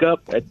want to wake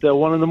up at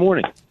 1 in the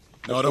morning.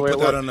 No, don't put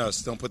that on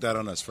us. Don't put that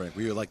on us, Frank.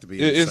 We would like to be.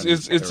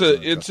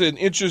 It's an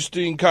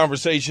interesting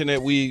conversation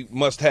that we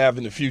must have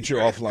in the future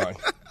offline.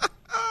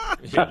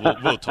 Yeah,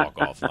 we'll talk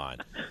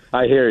offline.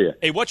 I hear you.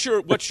 Hey, what's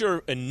your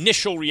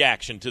initial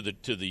reaction to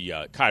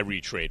the Kyrie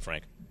trade,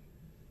 Frank?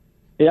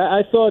 Yeah,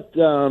 I thought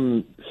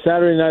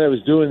Saturday night I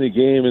was doing the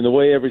game, and the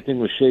way everything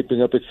was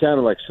shaping up, it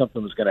sounded like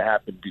something was going to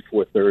happen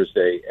before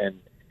Thursday. And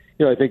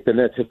I think the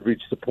Nets had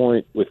reached the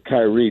point with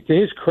Kyrie. To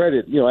his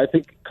credit, I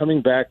think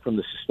coming back from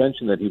the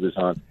suspension that he was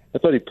on, I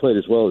thought he played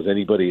as well as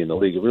anybody in the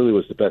league. It really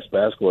was the best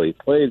basketball he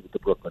played with the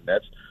Brooklyn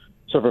Nets.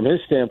 So from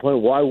his standpoint,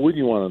 why would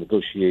you want to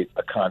negotiate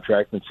a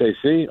contract and say,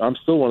 see, I'm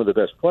still one of the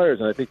best players?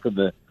 And I think from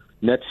the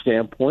Nets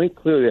standpoint,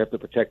 clearly they have to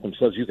protect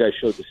themselves. You guys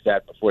showed the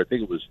stat before. I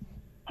think it was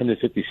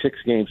 156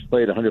 games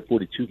played,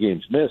 142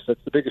 games missed.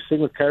 That's the biggest thing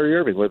with Kyrie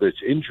Irving, whether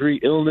it's injury,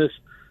 illness,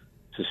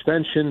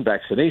 suspension,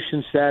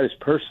 vaccination status,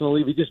 personal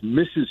leave. He just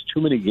misses too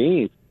many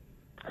games.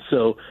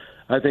 So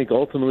I think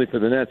ultimately for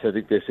the Nets, I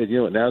think they said,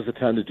 now's the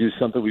time to do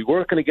something. We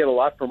weren't going to get a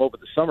lot from over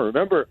the summer.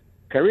 Remember,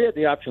 Kyrie had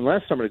the option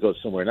last summer to go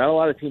somewhere. Not a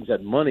lot of teams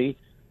had money.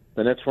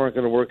 The Nets weren't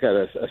going to work out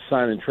a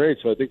sign and trade.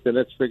 So I think the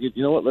Nets figured,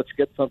 you know what, let's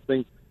get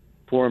something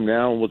for him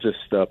now, and we'll just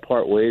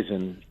part ways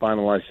and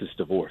finalize this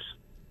divorce.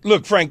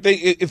 Look, Frank,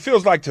 it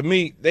feels like to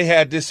me they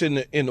had this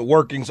in the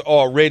workings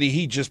already.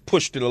 He just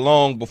pushed it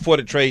along before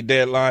the trade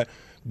deadline.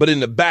 But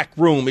in the back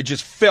room, it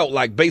just felt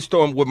like, based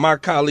on what my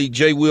colleague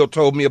Jay Will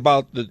told me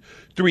about the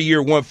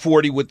 3-year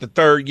 140 with the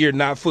third year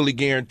not fully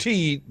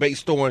guaranteed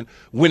based on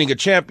winning a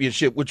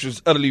championship, which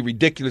was utterly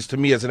ridiculous to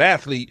me as an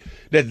athlete,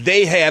 that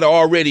they had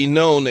already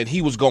known that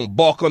he was going to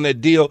balk on that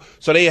deal.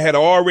 So they had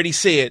already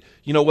said,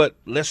 you know what,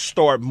 let's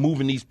start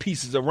moving these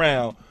pieces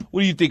around.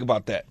 What do you think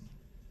about that?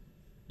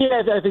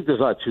 Yeah, I think there's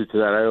a lot of truth to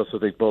that. I also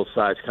think both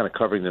sides kind of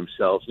covering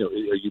themselves.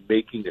 Are you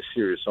making a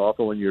serious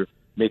offer when you're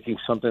making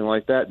something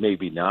like that?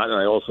 Maybe not. And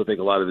I also think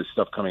a lot of this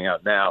stuff coming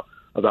out now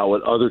about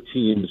what other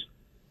teams,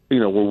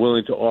 were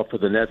willing to offer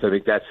the Nets, I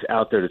think that's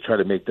out there to try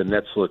to make the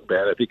Nets look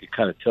bad. I think it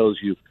kind of tells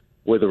you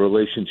where the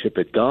relationship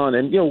had gone.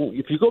 And,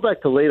 if you go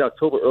back to late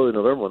October, early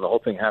November when the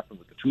whole thing happened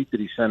with the tweet that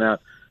he sent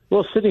out,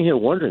 well, sitting here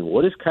wondering,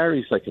 what is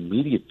Kyrie's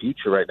immediate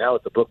future right now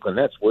with the Brooklyn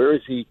Nets? Where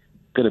is he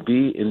going to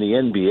be in the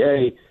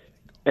NBA?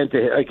 And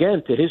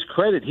to his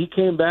credit, he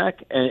came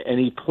back and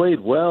he played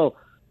well.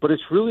 But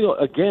it's really,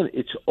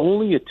 it's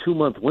only a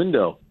 2-month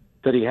window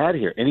that he had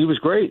here. And he was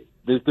great.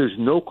 There's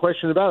no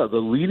question about it. The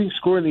leading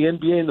scorer in the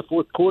NBA in the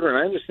fourth quarter, and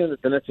I understand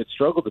that the Nets had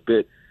struggled a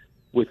bit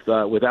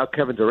without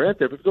Kevin Durant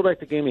there. But if you go back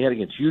to the game he had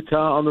against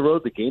Utah on the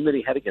road, the game that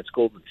he had against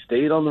Golden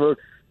State on the road,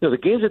 the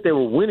games that they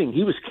were winning,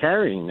 he was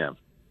carrying them.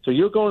 So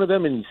you're going to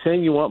them and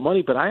saying you want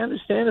money, but I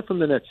understand it from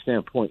the Nets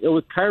standpoint.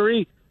 With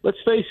Kyrie, let's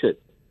face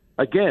it,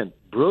 again,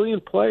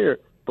 brilliant player,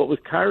 but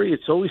with Kyrie,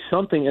 it's always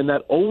something, and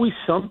that always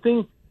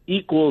something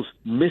equals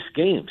missed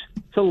games.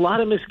 It's a lot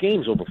of missed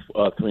games over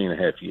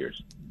 3.5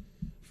 years.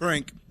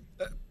 Frank,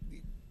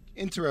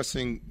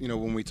 interesting,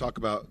 when we talk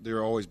about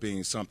there always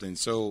being something.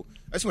 So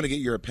I just want to get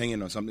your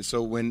opinion on something.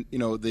 So when,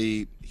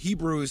 the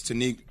Hebrews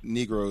to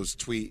Negroes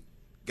tweet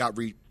got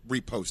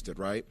reposted,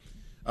 right?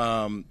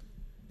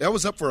 That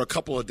was up for a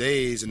couple of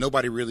days, and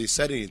nobody really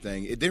said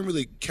anything. It didn't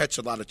really catch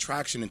a lot of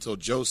traction until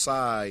Joe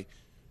Tsai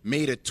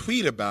made a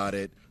tweet about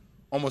it,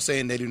 almost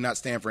saying they do not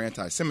stand for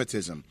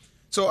anti-Semitism.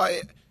 So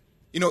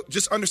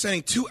just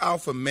understanding two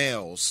alpha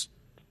males,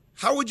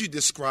 how would you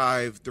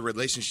describe the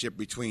relationship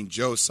between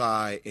Joe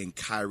Tsai and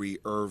Kyrie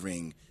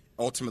Irving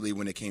ultimately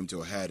when it came to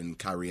a head and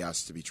Kyrie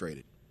asked to be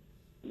traded?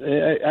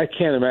 I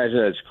can't imagine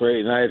that's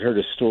great. And I had heard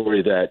a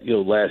story that,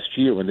 last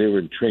year when they were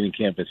in training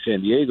camp in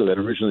San Diego, that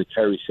originally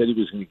Kyrie said he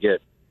was going to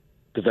get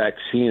the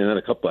vaccine, and then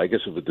I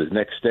guess it was the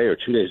next day or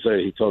 2 days later,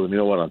 he told them,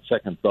 on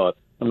second thought,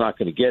 I'm not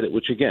going to get it,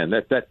 which, again,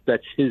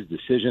 that's his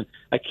decision.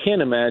 I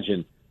can't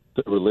imagine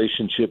the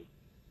relationship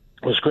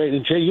was great.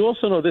 And, Jay, you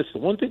also know this. The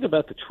one thing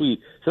about the tweet,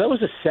 so that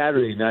was a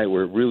Saturday night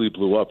where it really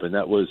blew up, and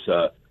that was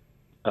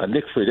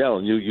Nick Friedel.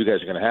 And you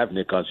guys are going to have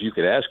Nick on, so you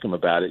could ask him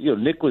about it.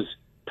 Nick was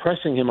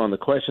pressing him on the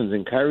questions,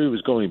 and Kyrie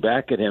was going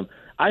back at him.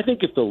 I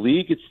think if the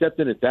league had stepped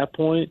in at that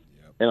point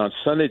and on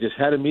Sunday just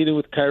had a meeting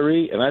with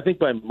Kyrie. And I think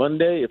by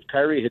Monday, if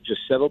Kyrie had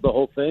just settled the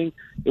whole thing,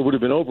 it would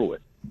have been over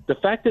with. The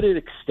fact that it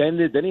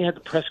extended, then he had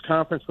the press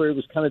conference where he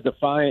was kind of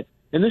defiant,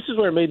 and this is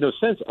where it made no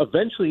sense.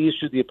 Eventually, he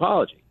issued the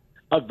apology.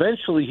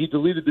 Eventually, he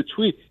deleted the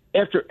tweet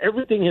after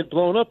everything had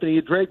blown up, and he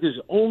had dragged his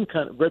own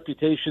kind of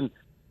reputation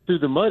through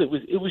the mud. It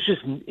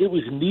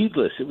was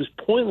needless. It was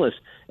pointless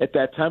at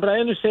that time. But I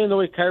understand the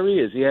way Kyrie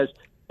is. He has,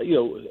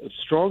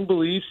 strong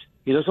beliefs.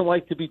 He doesn't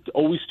like to be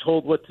always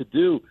told what to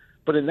do.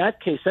 But in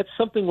that case, that's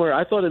something where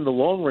I thought in the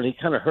long run he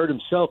kind of hurt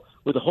himself,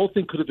 where the whole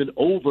thing could have been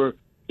over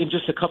in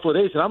just a couple of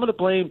days. And I'm going to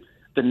blame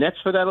the Nets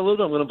for that a little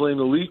bit. I'm going to blame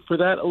the league for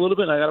that a little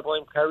bit. And I got to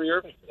blame Kyrie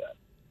Irving for that.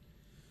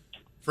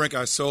 Frank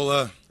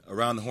Isola,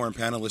 Around the Horn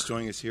panelist,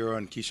 joining us here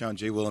on Keyshawn,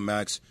 J. Will, and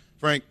Max.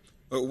 Frank,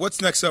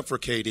 what's next up for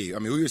KD? I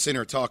mean, we were sitting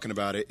here talking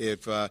about it.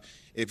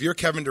 If you're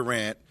Kevin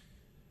Durant,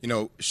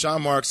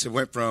 Sean Marks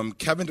went from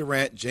Kevin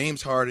Durant,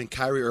 James Harden,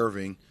 Kyrie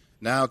Irving,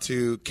 now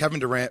to Kevin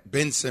Durant,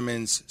 Ben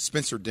Simmons,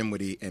 Spencer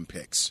Dinwiddie, and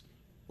picks.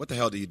 What the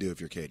hell do you do if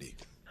you're KD?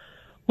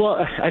 Well,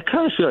 I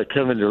kind of feel like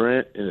Kevin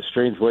Durant, in a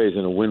strange way, is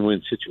in a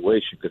win-win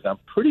situation because I'm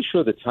pretty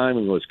sure the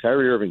timing was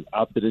Kyrie Irving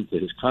opted into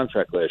his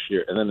contract last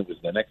year, and then it was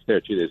the next day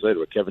or 2 days later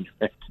where Kevin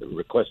Durant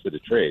requested a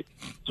trade.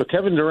 So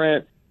Kevin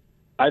Durant,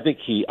 I think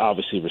he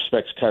obviously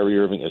respects Kyrie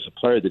Irving as a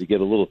player. Did he get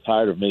a little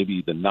tired of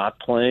maybe the not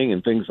playing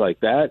and things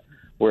like that,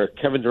 where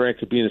Kevin Durant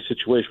could be in a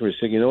situation where he's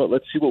saying, you know what,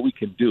 let's see what we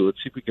can do. Let's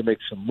see if we can make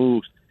some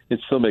moves and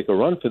still make a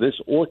run for this.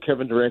 Or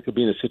Kevin Durant could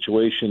be in a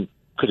situation,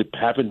 could it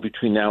happen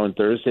between now and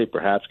Thursday,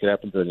 perhaps could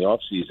happen during the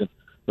offseason,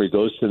 where he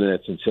goes to the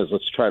Nets and says,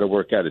 let's try to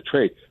work out a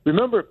trade.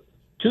 Remember,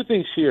 two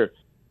things here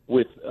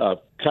with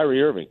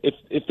Kyrie Irving.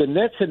 If the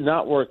Nets had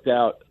not worked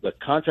out the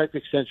contract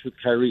extension with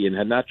Kyrie and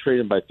had not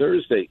traded him by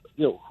Thursday,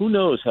 who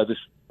knows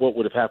what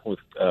would have happened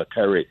with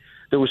Kyrie.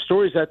 There were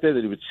stories out there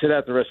that he would sit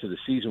out the rest of the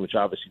season, which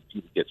obviously he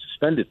would get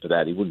suspended for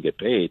that. He wouldn't get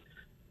paid.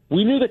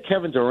 We knew that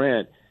Kevin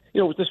Durant,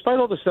 despite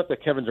all the stuff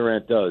that Kevin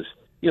Durant does,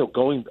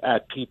 going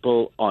at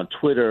people on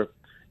Twitter,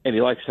 and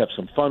he likes to have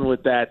some fun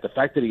with that, the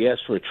fact that he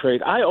asked for a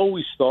trade, I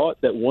always thought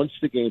that once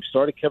the game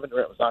started, Kevin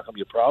Durant was not going to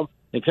be a problem,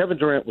 and Kevin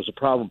Durant was a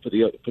problem for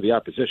the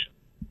opposition.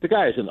 The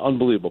guy is an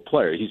unbelievable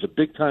player. He's a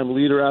big-time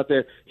leader out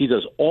there. He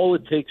does all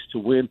it takes to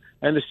win.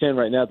 I understand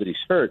right now that he's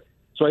hurt,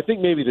 so I think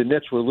maybe the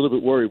Nets were a little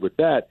bit worried with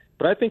that.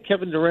 But I think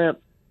Kevin Durant,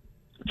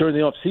 during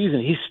the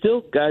offseason, he's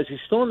still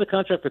in the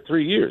contract for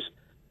 3 years.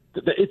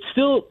 It's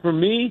still, for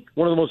me,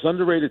 one of the most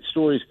underrated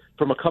stories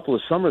from a couple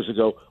of summers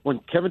ago when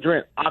Kevin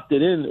Durant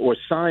opted in or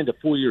signed a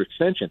 4-year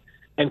extension.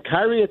 And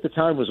Kyrie at the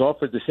time was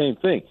offered the same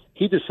thing.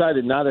 He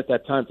decided not at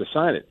that time to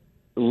sign it.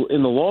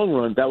 In the long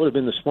run, that would have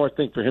been the smart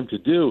thing for him to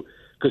do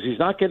because he's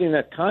not getting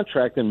that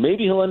contract, and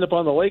maybe he'll end up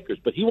on the Lakers.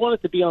 But he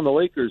wanted to be on the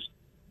Lakers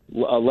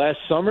last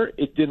summer.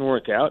 It didn't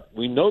work out.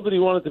 We know that he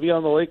wanted to be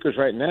on the Lakers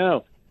right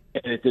now,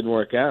 and it didn't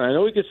work out. I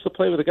know he gets to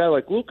play with a guy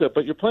like Luka,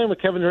 but you're playing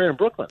with Kevin Durant in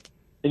Brooklyn.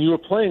 And you were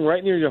playing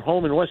right near your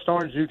home in West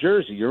Orange, New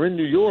Jersey. You're in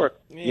New York.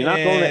 You're not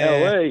going to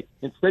L.A.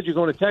 Instead, you're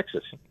going to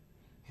Texas.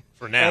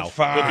 For now. That's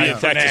fine. We'll be in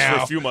Texas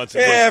for a few months.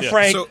 Yeah,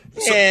 Frank.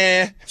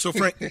 So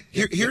Frank,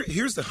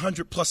 here's the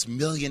 $100+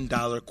 million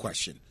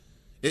question.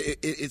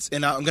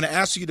 And I'm going to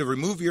ask you to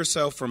remove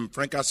yourself from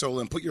Frank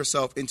Isola and put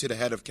yourself into the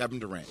head of Kevin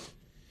Durant.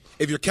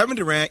 If you're Kevin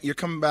Durant, you're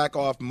coming back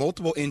off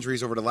multiple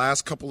injuries over the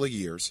last couple of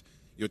years.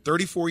 You're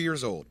 34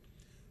 years old.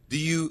 Do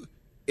you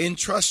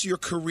entrust your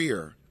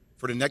career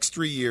for the next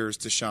 3 years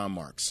to Sean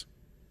Marks?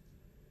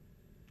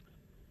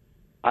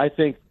 I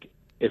think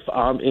if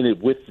I'm in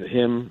it with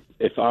him,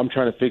 if I'm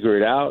trying to figure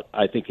it out,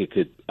 I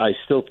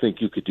still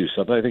think you could do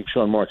something. I think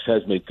Sean Marks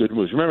has made good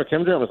moves. Remember,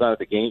 Kevin Durant was not at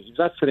the game. He was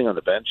not sitting on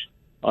the bench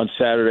on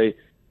Saturday.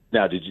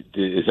 Now,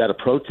 is that a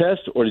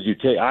protest, or did you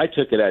take? I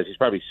took it as he's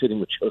probably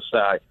sitting with Joe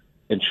Tsai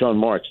and Sean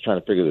Marks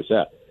trying to figure this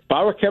out. If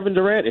I were Kevin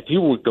Durant, if he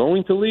were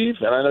going to leave,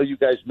 and I know you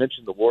guys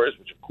mentioned the Warriors,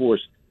 which of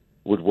course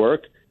would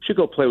work, should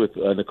go play with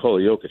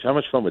Nikola Jokic. How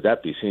much fun would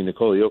that be, seeing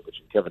Nikola Jokic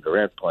and Kevin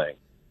Durant playing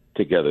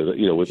together?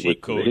 With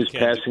his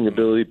passing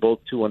ability, both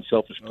two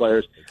unselfish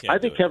players. I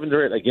think Kevin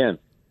Durant, again,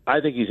 I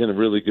think he's in a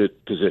really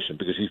good position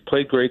because he's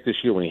played great this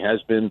year when he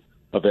has been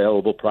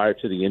available prior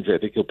to the injury. I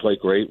think he'll play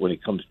great when he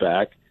comes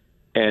back.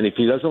 And if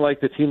he doesn't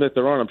like the team that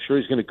they're on, I'm sure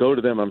he's going to go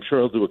to them. I'm sure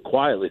he'll do it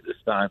quietly this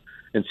time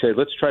and say,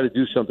 let's try to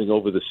do something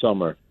over the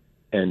summer.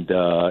 And,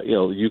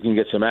 you can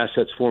get some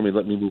assets for me.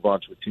 Let me move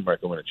on to a team where I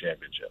can win a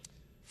championship.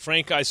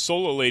 Frank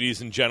Isola,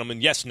 ladies and gentlemen.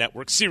 Yes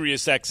Network,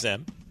 Sirius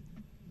XM,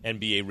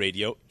 NBA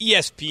Radio,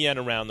 ESPN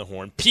Around the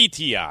Horn,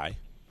 PTI.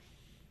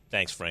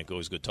 Thanks, Frank.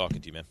 Always good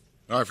talking to you, man.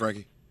 All right,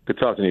 Frankie. Good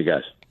talking to you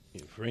guys.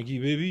 Yeah, Frankie,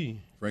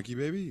 baby. Frankie,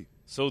 baby.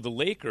 So the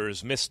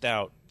Lakers missed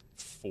out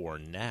for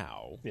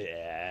now.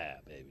 Yeah,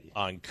 baby.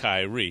 On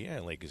Kyrie.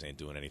 Lakers ain't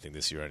doing anything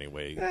this year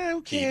anyway.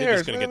 Who cares? They're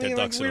just going to get their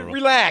ducks in a row.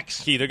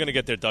 Relax. They're going to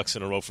get their ducks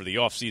in a row for the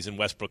offseason.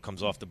 Westbrook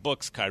comes off the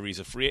books. Kyrie's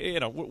a free.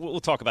 We'll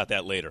talk about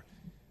that later.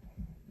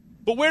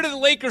 But where do the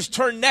Lakers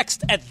turn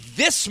next at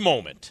this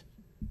moment?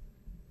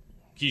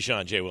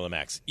 Keyshawn, J. Will, and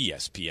Max,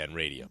 ESPN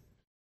Radio.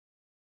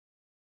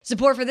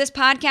 Support for this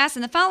podcast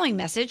and the following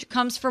message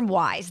comes from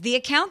Wise, the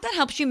account that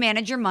helps you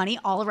manage your money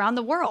all around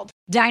the world.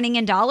 Dining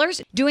in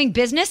dollars, doing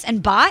business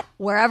and bot?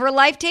 Wherever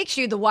life takes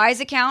you, the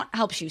Wise account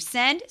helps you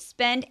send,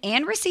 spend,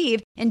 and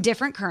receive in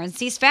different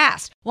currencies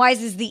fast.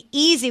 Wise is the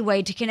easy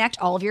way to connect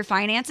all of your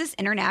finances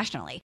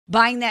internationally.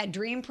 Buying that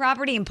dream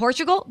property in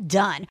Portugal?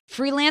 Done.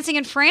 Freelancing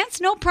in France?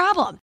 No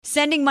problem.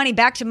 Sending money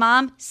back to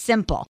mom?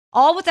 Simple.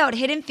 All without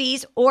hidden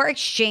fees or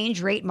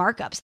exchange rate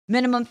markups.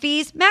 Minimum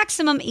fees,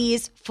 maximum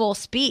ease, full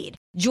speed.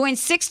 Join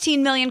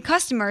 16 million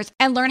customers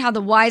and learn how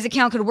the Wise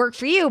account could work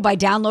for you by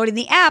downloading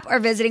the app or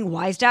visiting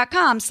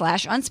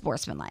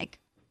wise.com/unsportsmanlike.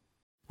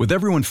 With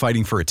everyone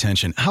fighting for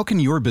attention, how can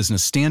your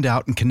business stand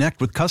out and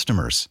connect with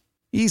customers?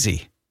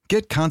 Easy.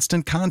 Get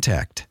Constant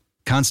Contact.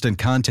 Constant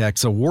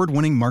Contact's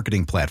award-winning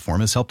marketing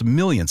platform has helped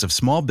millions of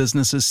small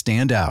businesses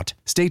stand out,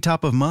 stay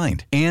top of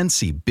mind, and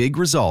see big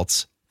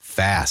results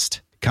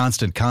fast.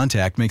 Constant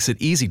Contact makes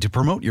it easy to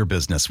promote your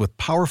business with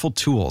powerful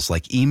tools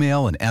like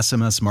email and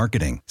SMS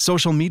marketing,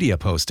 social media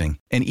posting,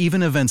 and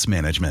even events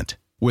management.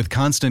 With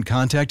Constant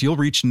Contact, you'll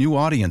reach new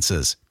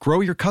audiences, grow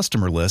your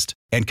customer list,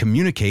 and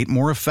communicate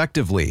more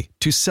effectively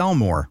to sell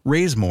more,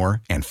 raise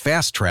more, and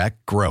fast-track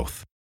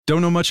growth.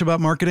 Don't know much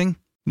about marketing?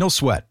 No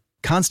sweat.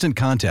 Constant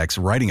Contact's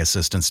writing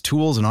assistance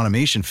tools and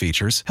automation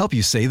features help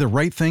you say the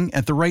right thing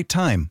at the right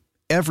time,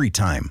 every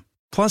time.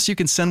 Plus, you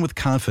can send with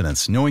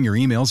confidence, knowing your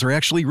emails are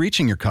actually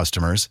reaching your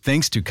customers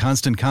thanks to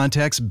Constant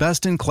Contact's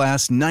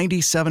best-in-class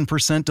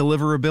 97%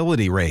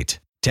 deliverability rate.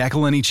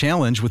 Tackle any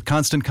challenge with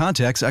Constant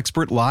Contact's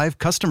expert live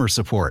customer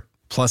support.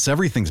 Plus,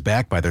 everything's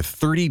backed by their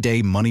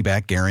 30-day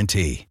money-back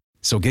guarantee.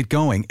 So get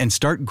going and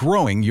start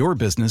growing your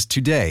business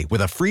today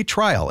with a free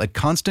trial at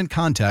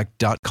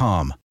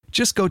ConstantContact.com.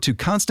 Just go to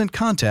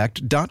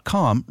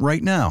ConstantContact.com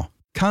right now.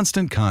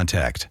 Constant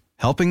Contact,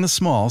 helping the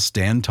small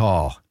stand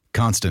tall.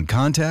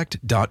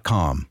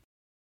 ConstantContact.com.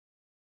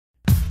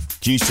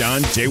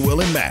 Keyshawn, J.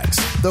 Will, and Max,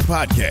 the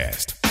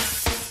podcast.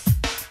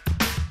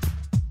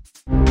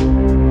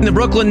 The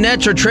Brooklyn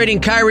Nets are trading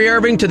Kyrie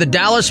Irving to the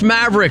Dallas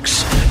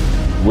Mavericks.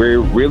 We're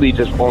really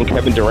just on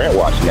Kevin Durant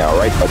watch now,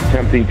 right?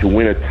 Attempting to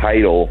win a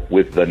title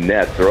with the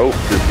Nets.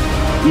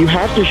 You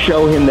have to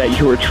show him that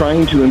you are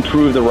trying to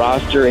improve the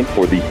roster. And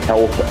for the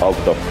health of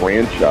the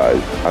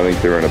franchise, I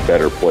think they're in a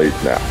better place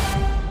now.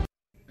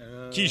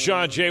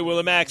 Keyshawn, J. Will,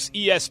 and Max,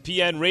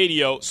 ESPN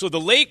Radio. So the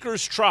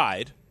Lakers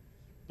tried,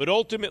 but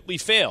ultimately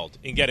failed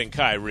in getting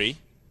Kyrie.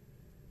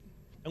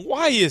 And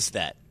why is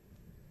that?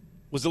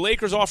 Was the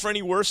Lakers offer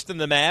any worse than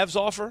the Mavs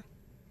offer?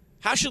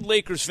 How should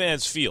Lakers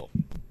fans feel?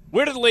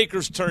 Where do the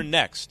Lakers turn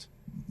next?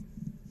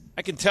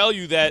 I can tell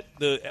you that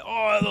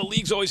the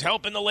league's always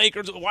helping the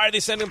Lakers. Why are they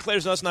sending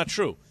players? No, that's not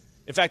true.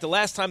 In fact, the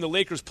last time the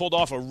Lakers pulled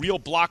off a real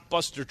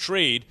blockbuster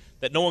trade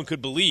that no one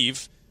could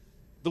believe,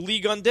 the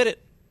league undid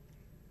it.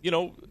 You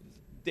know,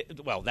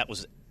 that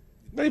was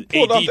they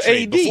pulled off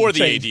the AD before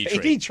trade. the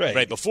AD trade.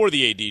 Right, before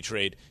the AD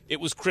trade. It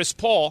was Chris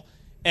Paul,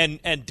 and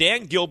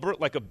Dan Gilbert,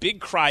 like a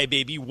big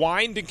crybaby,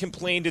 whined and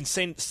complained and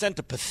sent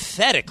a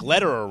pathetic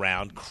letter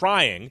around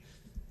crying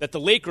that the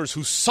Lakers,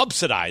 who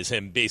subsidize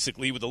him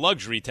basically with the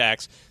luxury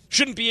tax,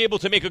 shouldn't be able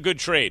to make a good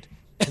trade.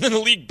 And then the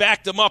league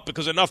backed him up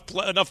because enough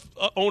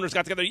owners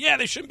got together. Yeah,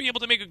 they shouldn't be able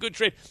to make a good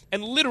trade.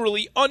 And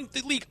literally,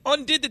 the league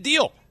undid the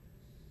deal.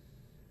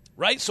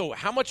 Right? So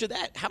how much of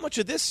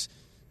this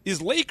is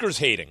Lakers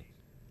hating?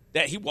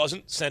 That he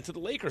wasn't sent to the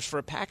Lakers for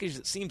a package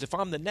that seems, if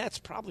I'm the Nets,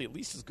 probably at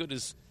least as good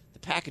as the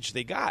package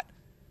they got.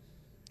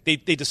 They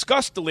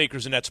discussed the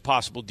Lakers and Nets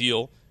possible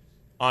deal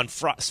on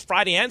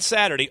Friday and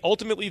Saturday.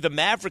 Ultimately, the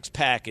Mavericks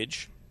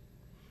package,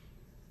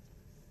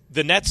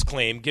 the Nets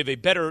claim, give a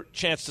better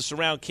chance to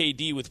surround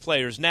KD with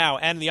players now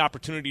and the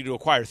opportunity to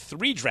acquire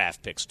 3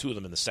 draft picks, 2 of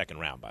them in the second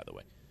round, by the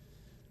way.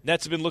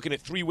 Nets have been looking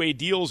at 3-way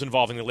deals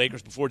involving the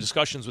Lakers before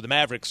discussions with the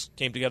Mavericks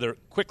came together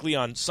quickly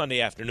on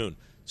Sunday afternoon,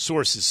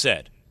 sources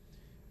said.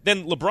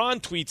 Then LeBron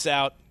tweets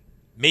out,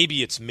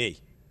 maybe it's me,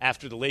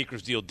 after the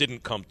Lakers deal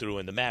didn't come through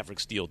and the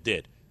Mavericks deal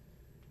did.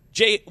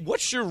 Jay,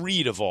 what's your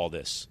read of all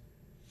this?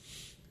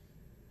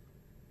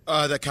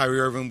 That Kyrie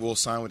Irving will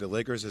sign with the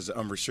Lakers as an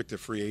unrestricted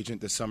free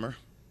agent this summer.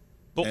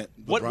 But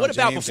what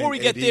about, before we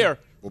get there,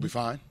 we'll be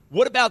fine.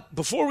 What about,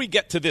 before we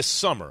get to this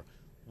summer,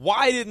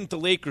 why didn't the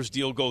Lakers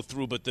deal go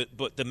through,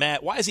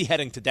 why is he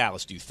heading to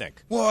Dallas, do you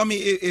think? Well, I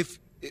mean,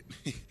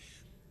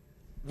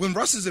 when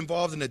Russ is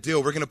involved in the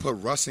deal, we're going to put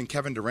Russ and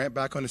Kevin Durant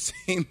back on the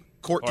same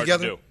court Hard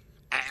together. To do.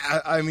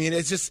 I mean,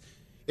 it's just,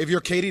 if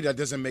you're KD, that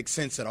doesn't make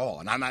sense at all.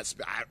 And I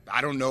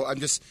don't know. I'm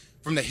just,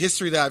 from the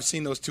history that I've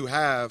seen those two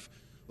have,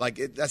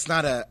 that's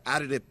not an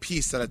additive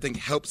piece that I think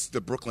helps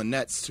the Brooklyn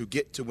Nets to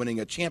get to winning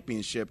a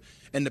championship.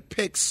 And the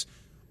picks,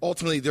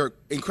 ultimately, they're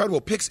incredible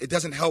picks. It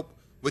doesn't help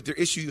with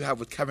the issue you have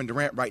with Kevin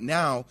Durant right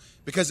now,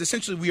 because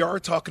essentially we are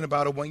talking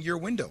about a 1-year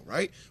window,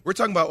 right? We're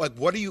talking about,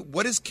 what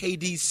is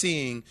KD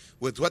seeing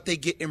with what they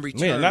get in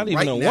return? Man, not even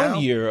right a now?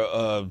 1 year,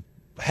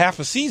 half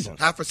a season.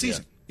 Half a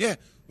season, yeah.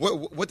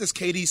 What does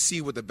KD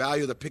see with the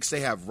value of the picks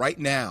they have right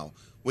now,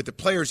 with the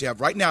players you have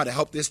right now to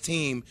help this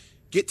team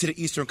get to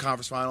the Eastern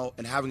Conference Final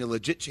and having a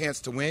legit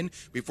chance to win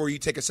before you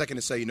take a second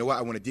to say, you know what,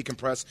 I want to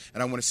decompress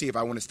and I want to see if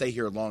I want to stay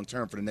here long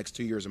term for the next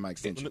 2 years of my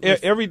extension.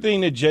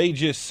 Everything that Jay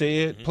just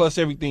said, plus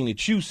everything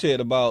that you said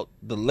about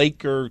the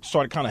Lakers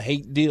sort of kind of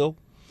hate deal,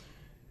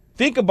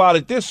 think about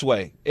it this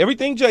way.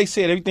 Everything Jay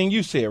said, everything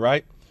you said,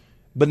 right?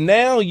 But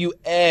now you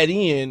add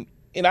in,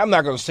 and I'm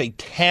not going to say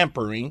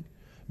tampering,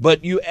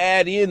 but you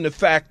add in the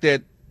fact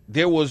that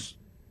there was,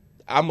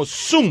 I'm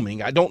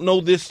assuming, I don't know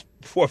this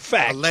for a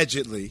fact.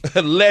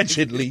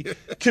 Allegedly,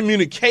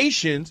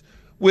 communications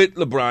with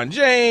LeBron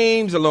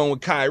James, along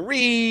with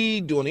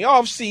Kyrie, during the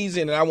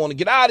offseason, and I want to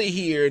get out of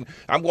here, and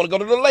I'm going to go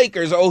to the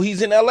Lakers. Oh,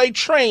 he's in L.A.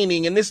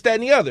 training, and this, that,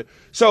 and the other.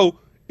 So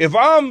if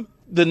I'm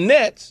the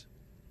Nets,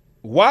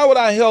 why would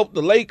I help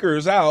the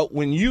Lakers out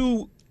when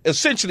you,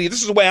 essentially,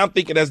 this is the way I'm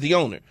thinking as the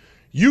owner,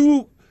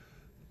 you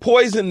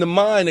poison the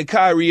mind of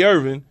Kyrie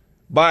Irving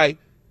by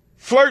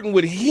flirting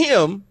with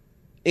him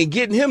and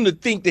getting him to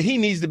think that he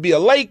needs to be a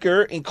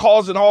Laker and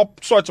causing all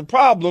sorts of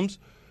problems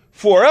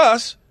for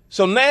us.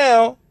 So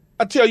now,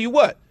 I tell you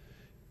what,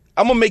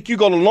 I'm going to make you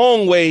go the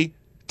long way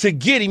to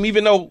get him,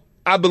 even though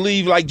I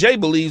believe, like Jay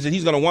believes, that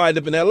he's going to wind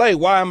up in L.A.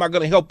 Why am I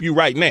going to help you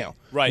right now?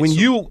 Right. When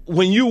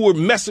you were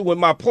messing with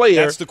my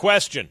player. That's the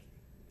question.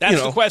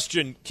 That's the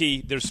question,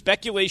 Key. There's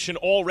speculation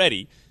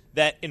already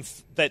that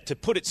to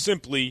put it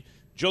simply,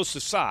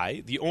 Joseph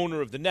Tsai, the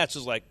owner of the Nets,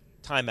 is like,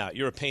 time out.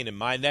 You're a pain in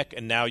my neck,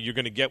 and now you're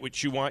going to get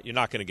what you want. You're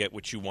not going to get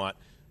what you want.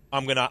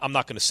 I'm not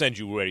going to send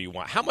you where you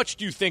want. How much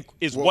do you think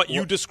is what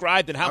you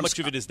described, and how much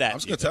of it is that? I'm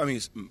just going to tell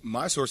me,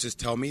 my sources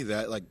tell me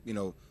that,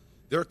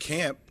 their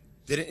camp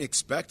didn't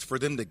expect for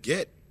them to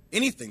get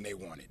anything they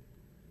wanted.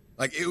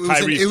 Like, it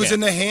was in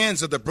the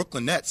hands of the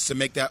Brooklyn Nets to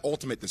make that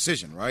ultimate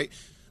decision, right?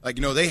 Like,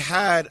 they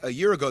had a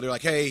year ago, they're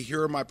like, hey,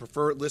 here are my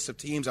preferred list of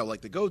teams I would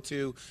like to go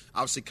to.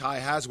 Obviously, Kai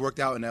has worked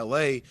out in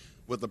L.A.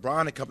 with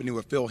LeBron and company,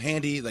 with Phil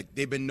Handy. Like,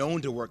 they've been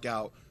known to work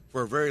out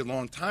for a very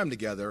long time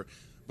together.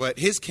 But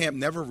his camp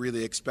never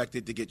really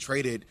expected to get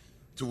traded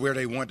to where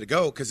they wanted to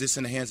go because it's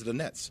in the hands of the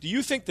Nets. Do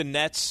you think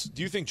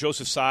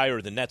Joseph Tsai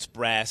or the Nets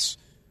brass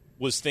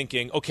was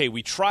thinking, okay,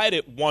 we tried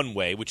it one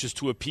way, which is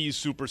to appease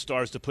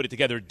superstars to put it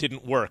together. It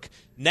didn't work.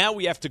 Now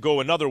we have to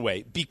go another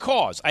way.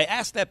 Because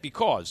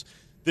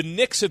the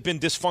Knicks have been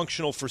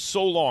dysfunctional for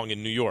so long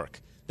in New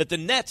York that the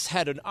Nets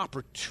had an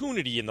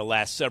opportunity in the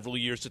last several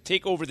years to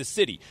take over the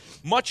city.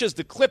 Much as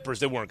the Clippers,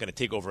 they weren't going to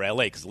take over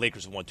L.A. because the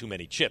Lakers have won too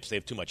many chips. They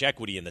have too much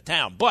equity in the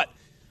town. But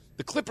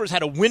the Clippers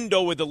had a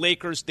window with the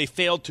Lakers. They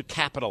failed to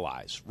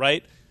capitalize,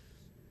 right?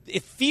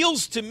 It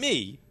feels to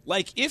me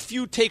like if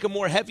you take a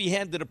more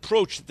heavy-handed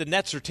approach that the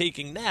Nets are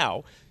taking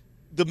now,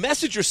 the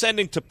message you're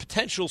sending to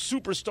potential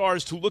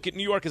superstars who look at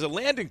New York as a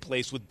landing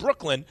place with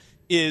Brooklyn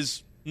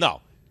is,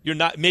 no, you're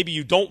not. Maybe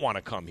you don't want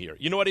to come here.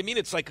 You know what I mean?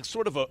 It's like a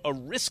sort of a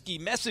risky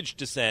message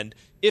to send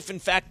if, in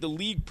fact, the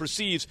league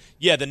perceives,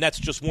 the Nets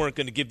just weren't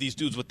going to give these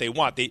dudes what they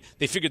want.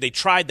 They figured they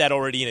tried that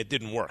already and it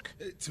didn't work.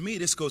 To me,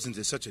 this goes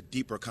into such a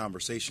deeper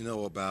conversation,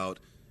 though, about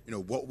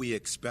what we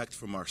expect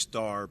from our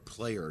star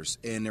players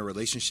and their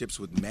relationships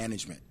with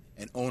management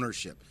and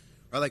ownership.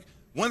 Right? Like,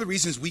 one of the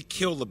reasons we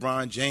kill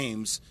LeBron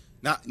James,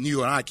 not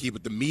you and I, Key,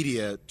 but the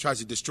media tries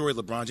to destroy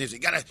LeBron James. You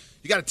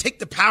gotta take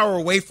the power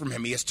away from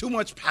him. He has too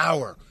much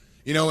power.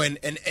 And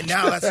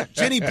now that's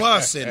Jenny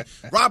Buss and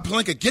Rob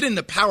Pelinka getting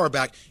the power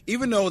back,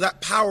 even though that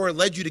power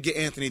led you to get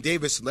Anthony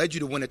Davis, led you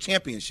to win a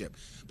championship.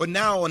 But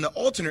now on the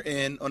alternate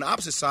end, on the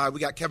opposite side, we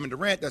got Kevin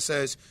Durant that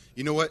says,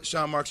 you know what,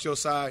 Sean Marks,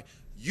 Josiah,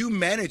 you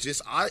manage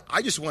this.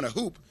 I just want to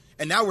hoop.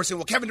 And now we're saying,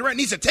 well, Kevin Durant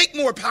needs to take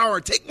more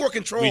power, take more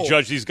control. We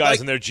judge these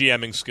guys in their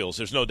GMing skills.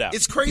 There's no doubt.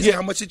 It's crazy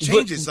how much it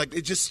changes.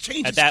 It just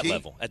changes. At that Key.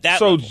 level.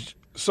 level.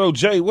 So,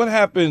 Jay, what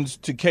happens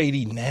to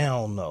KD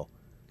now, though?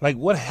 Like,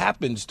 what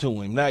happens to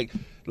him?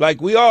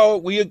 Like we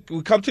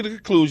come to the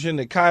conclusion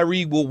that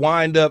Kyrie will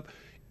wind up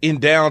in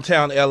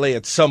downtown L.A.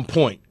 at some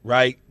point,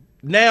 right?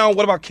 Now,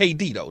 what about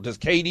KD, though? Does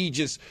KD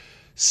just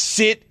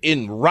sit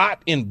and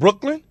rot in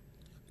Brooklyn?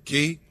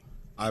 Key,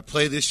 I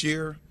play this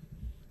year.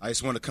 I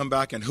just want to come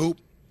back and hoop.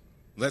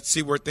 Let's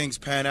see where things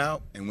pan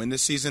out. And when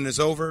this season is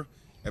over,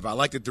 if I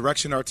like the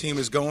direction our team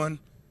is going,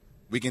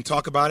 we can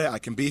talk about it. I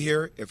can be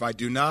here. If I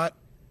do not,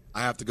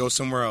 I have to go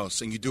somewhere else.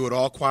 And you do it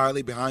all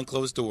quietly behind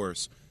closed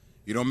doors.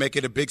 You don't make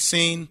it a big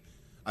scene.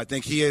 I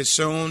think he has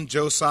shown,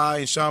 Joe Tsai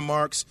and Sean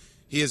Marks,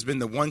 he has been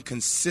the one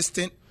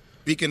consistent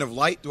beacon of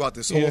light throughout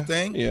this whole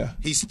thing. Yeah.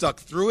 He stuck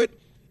through it,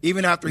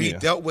 even after he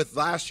dealt with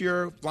last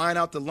year, flying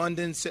out to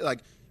London,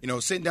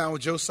 sitting down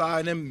with Joe Tsai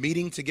and them,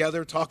 meeting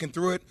together, talking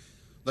through it.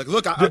 Like,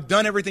 look, I've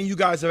done everything you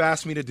guys have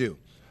asked me to do.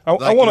 I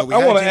want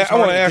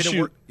to ask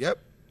you. Yep.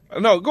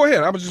 No, go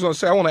ahead. I was just going to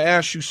say I want to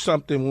ask you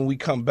something when we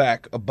come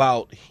back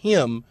about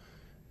him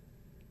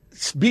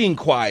being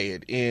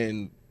quiet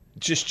and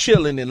just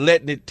chilling and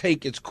letting it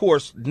take its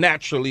course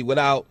naturally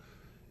without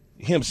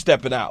him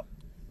stepping out.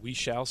 We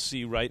shall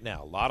see right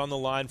now. A lot on the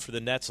line for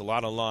the Nets, a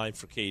lot on the line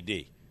for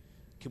KD.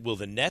 Will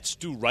the Nets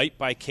do right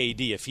by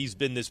KD if he's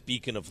been this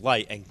beacon of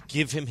light and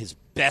give him his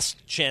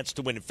best chance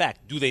to win? In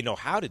fact, do they know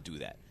how to do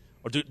that?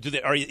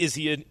 Or is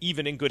he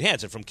even in good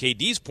hands? And from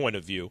KD's point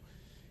of view,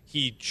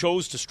 He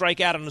chose to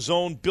strike out on his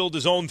own, build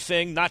his own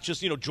thing, not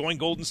just, join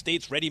Golden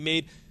State's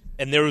ready-made.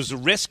 And there was a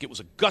risk. It was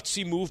a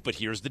gutsy move, but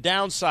here's the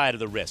downside of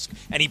the risk.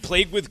 And he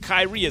played with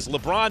Kyrie as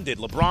LeBron did.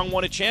 LeBron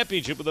won a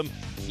championship with him.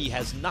 He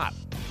has not.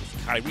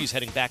 If Kyrie's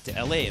heading back to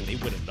L.A. and they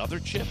win another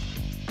chip,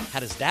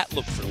 how does that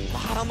look? For a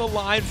lot on the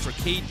line for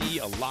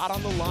KD, a lot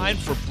on the line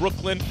for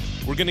Brooklyn.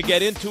 We're going to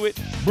get into it.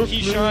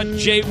 Keyshawn,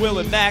 J. Will,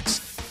 and Max,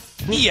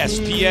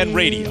 ESPN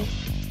Radio.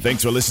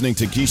 Thanks for listening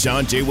to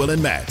Keyshawn, J. Will,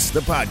 and Max,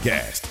 the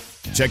podcast.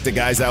 Check the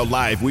guys out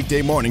live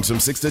weekday mornings from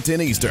 6 to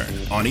 10 Eastern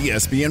on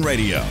ESPN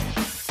Radio.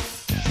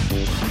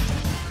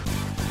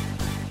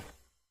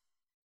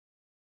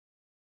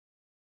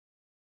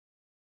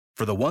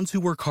 For the ones who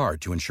work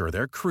hard to ensure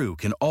their crew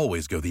can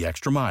always go the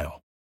extra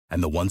mile,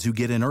 and the ones who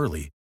get in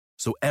early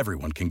so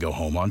everyone can go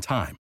home on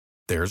time,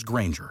 there's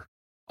Grainger,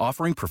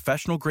 offering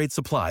professional-grade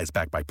supplies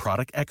backed by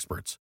product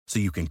experts so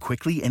you can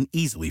quickly and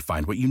easily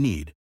find what you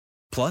need.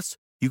 Plus,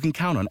 you can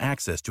count on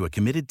access to a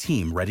committed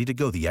team ready to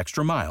go the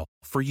extra mile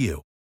for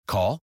you.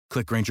 Call,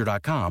 click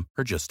Grainger.com,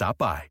 or just stop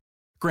by.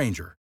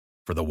 Grainger,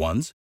 for the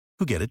ones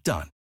who get it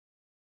done.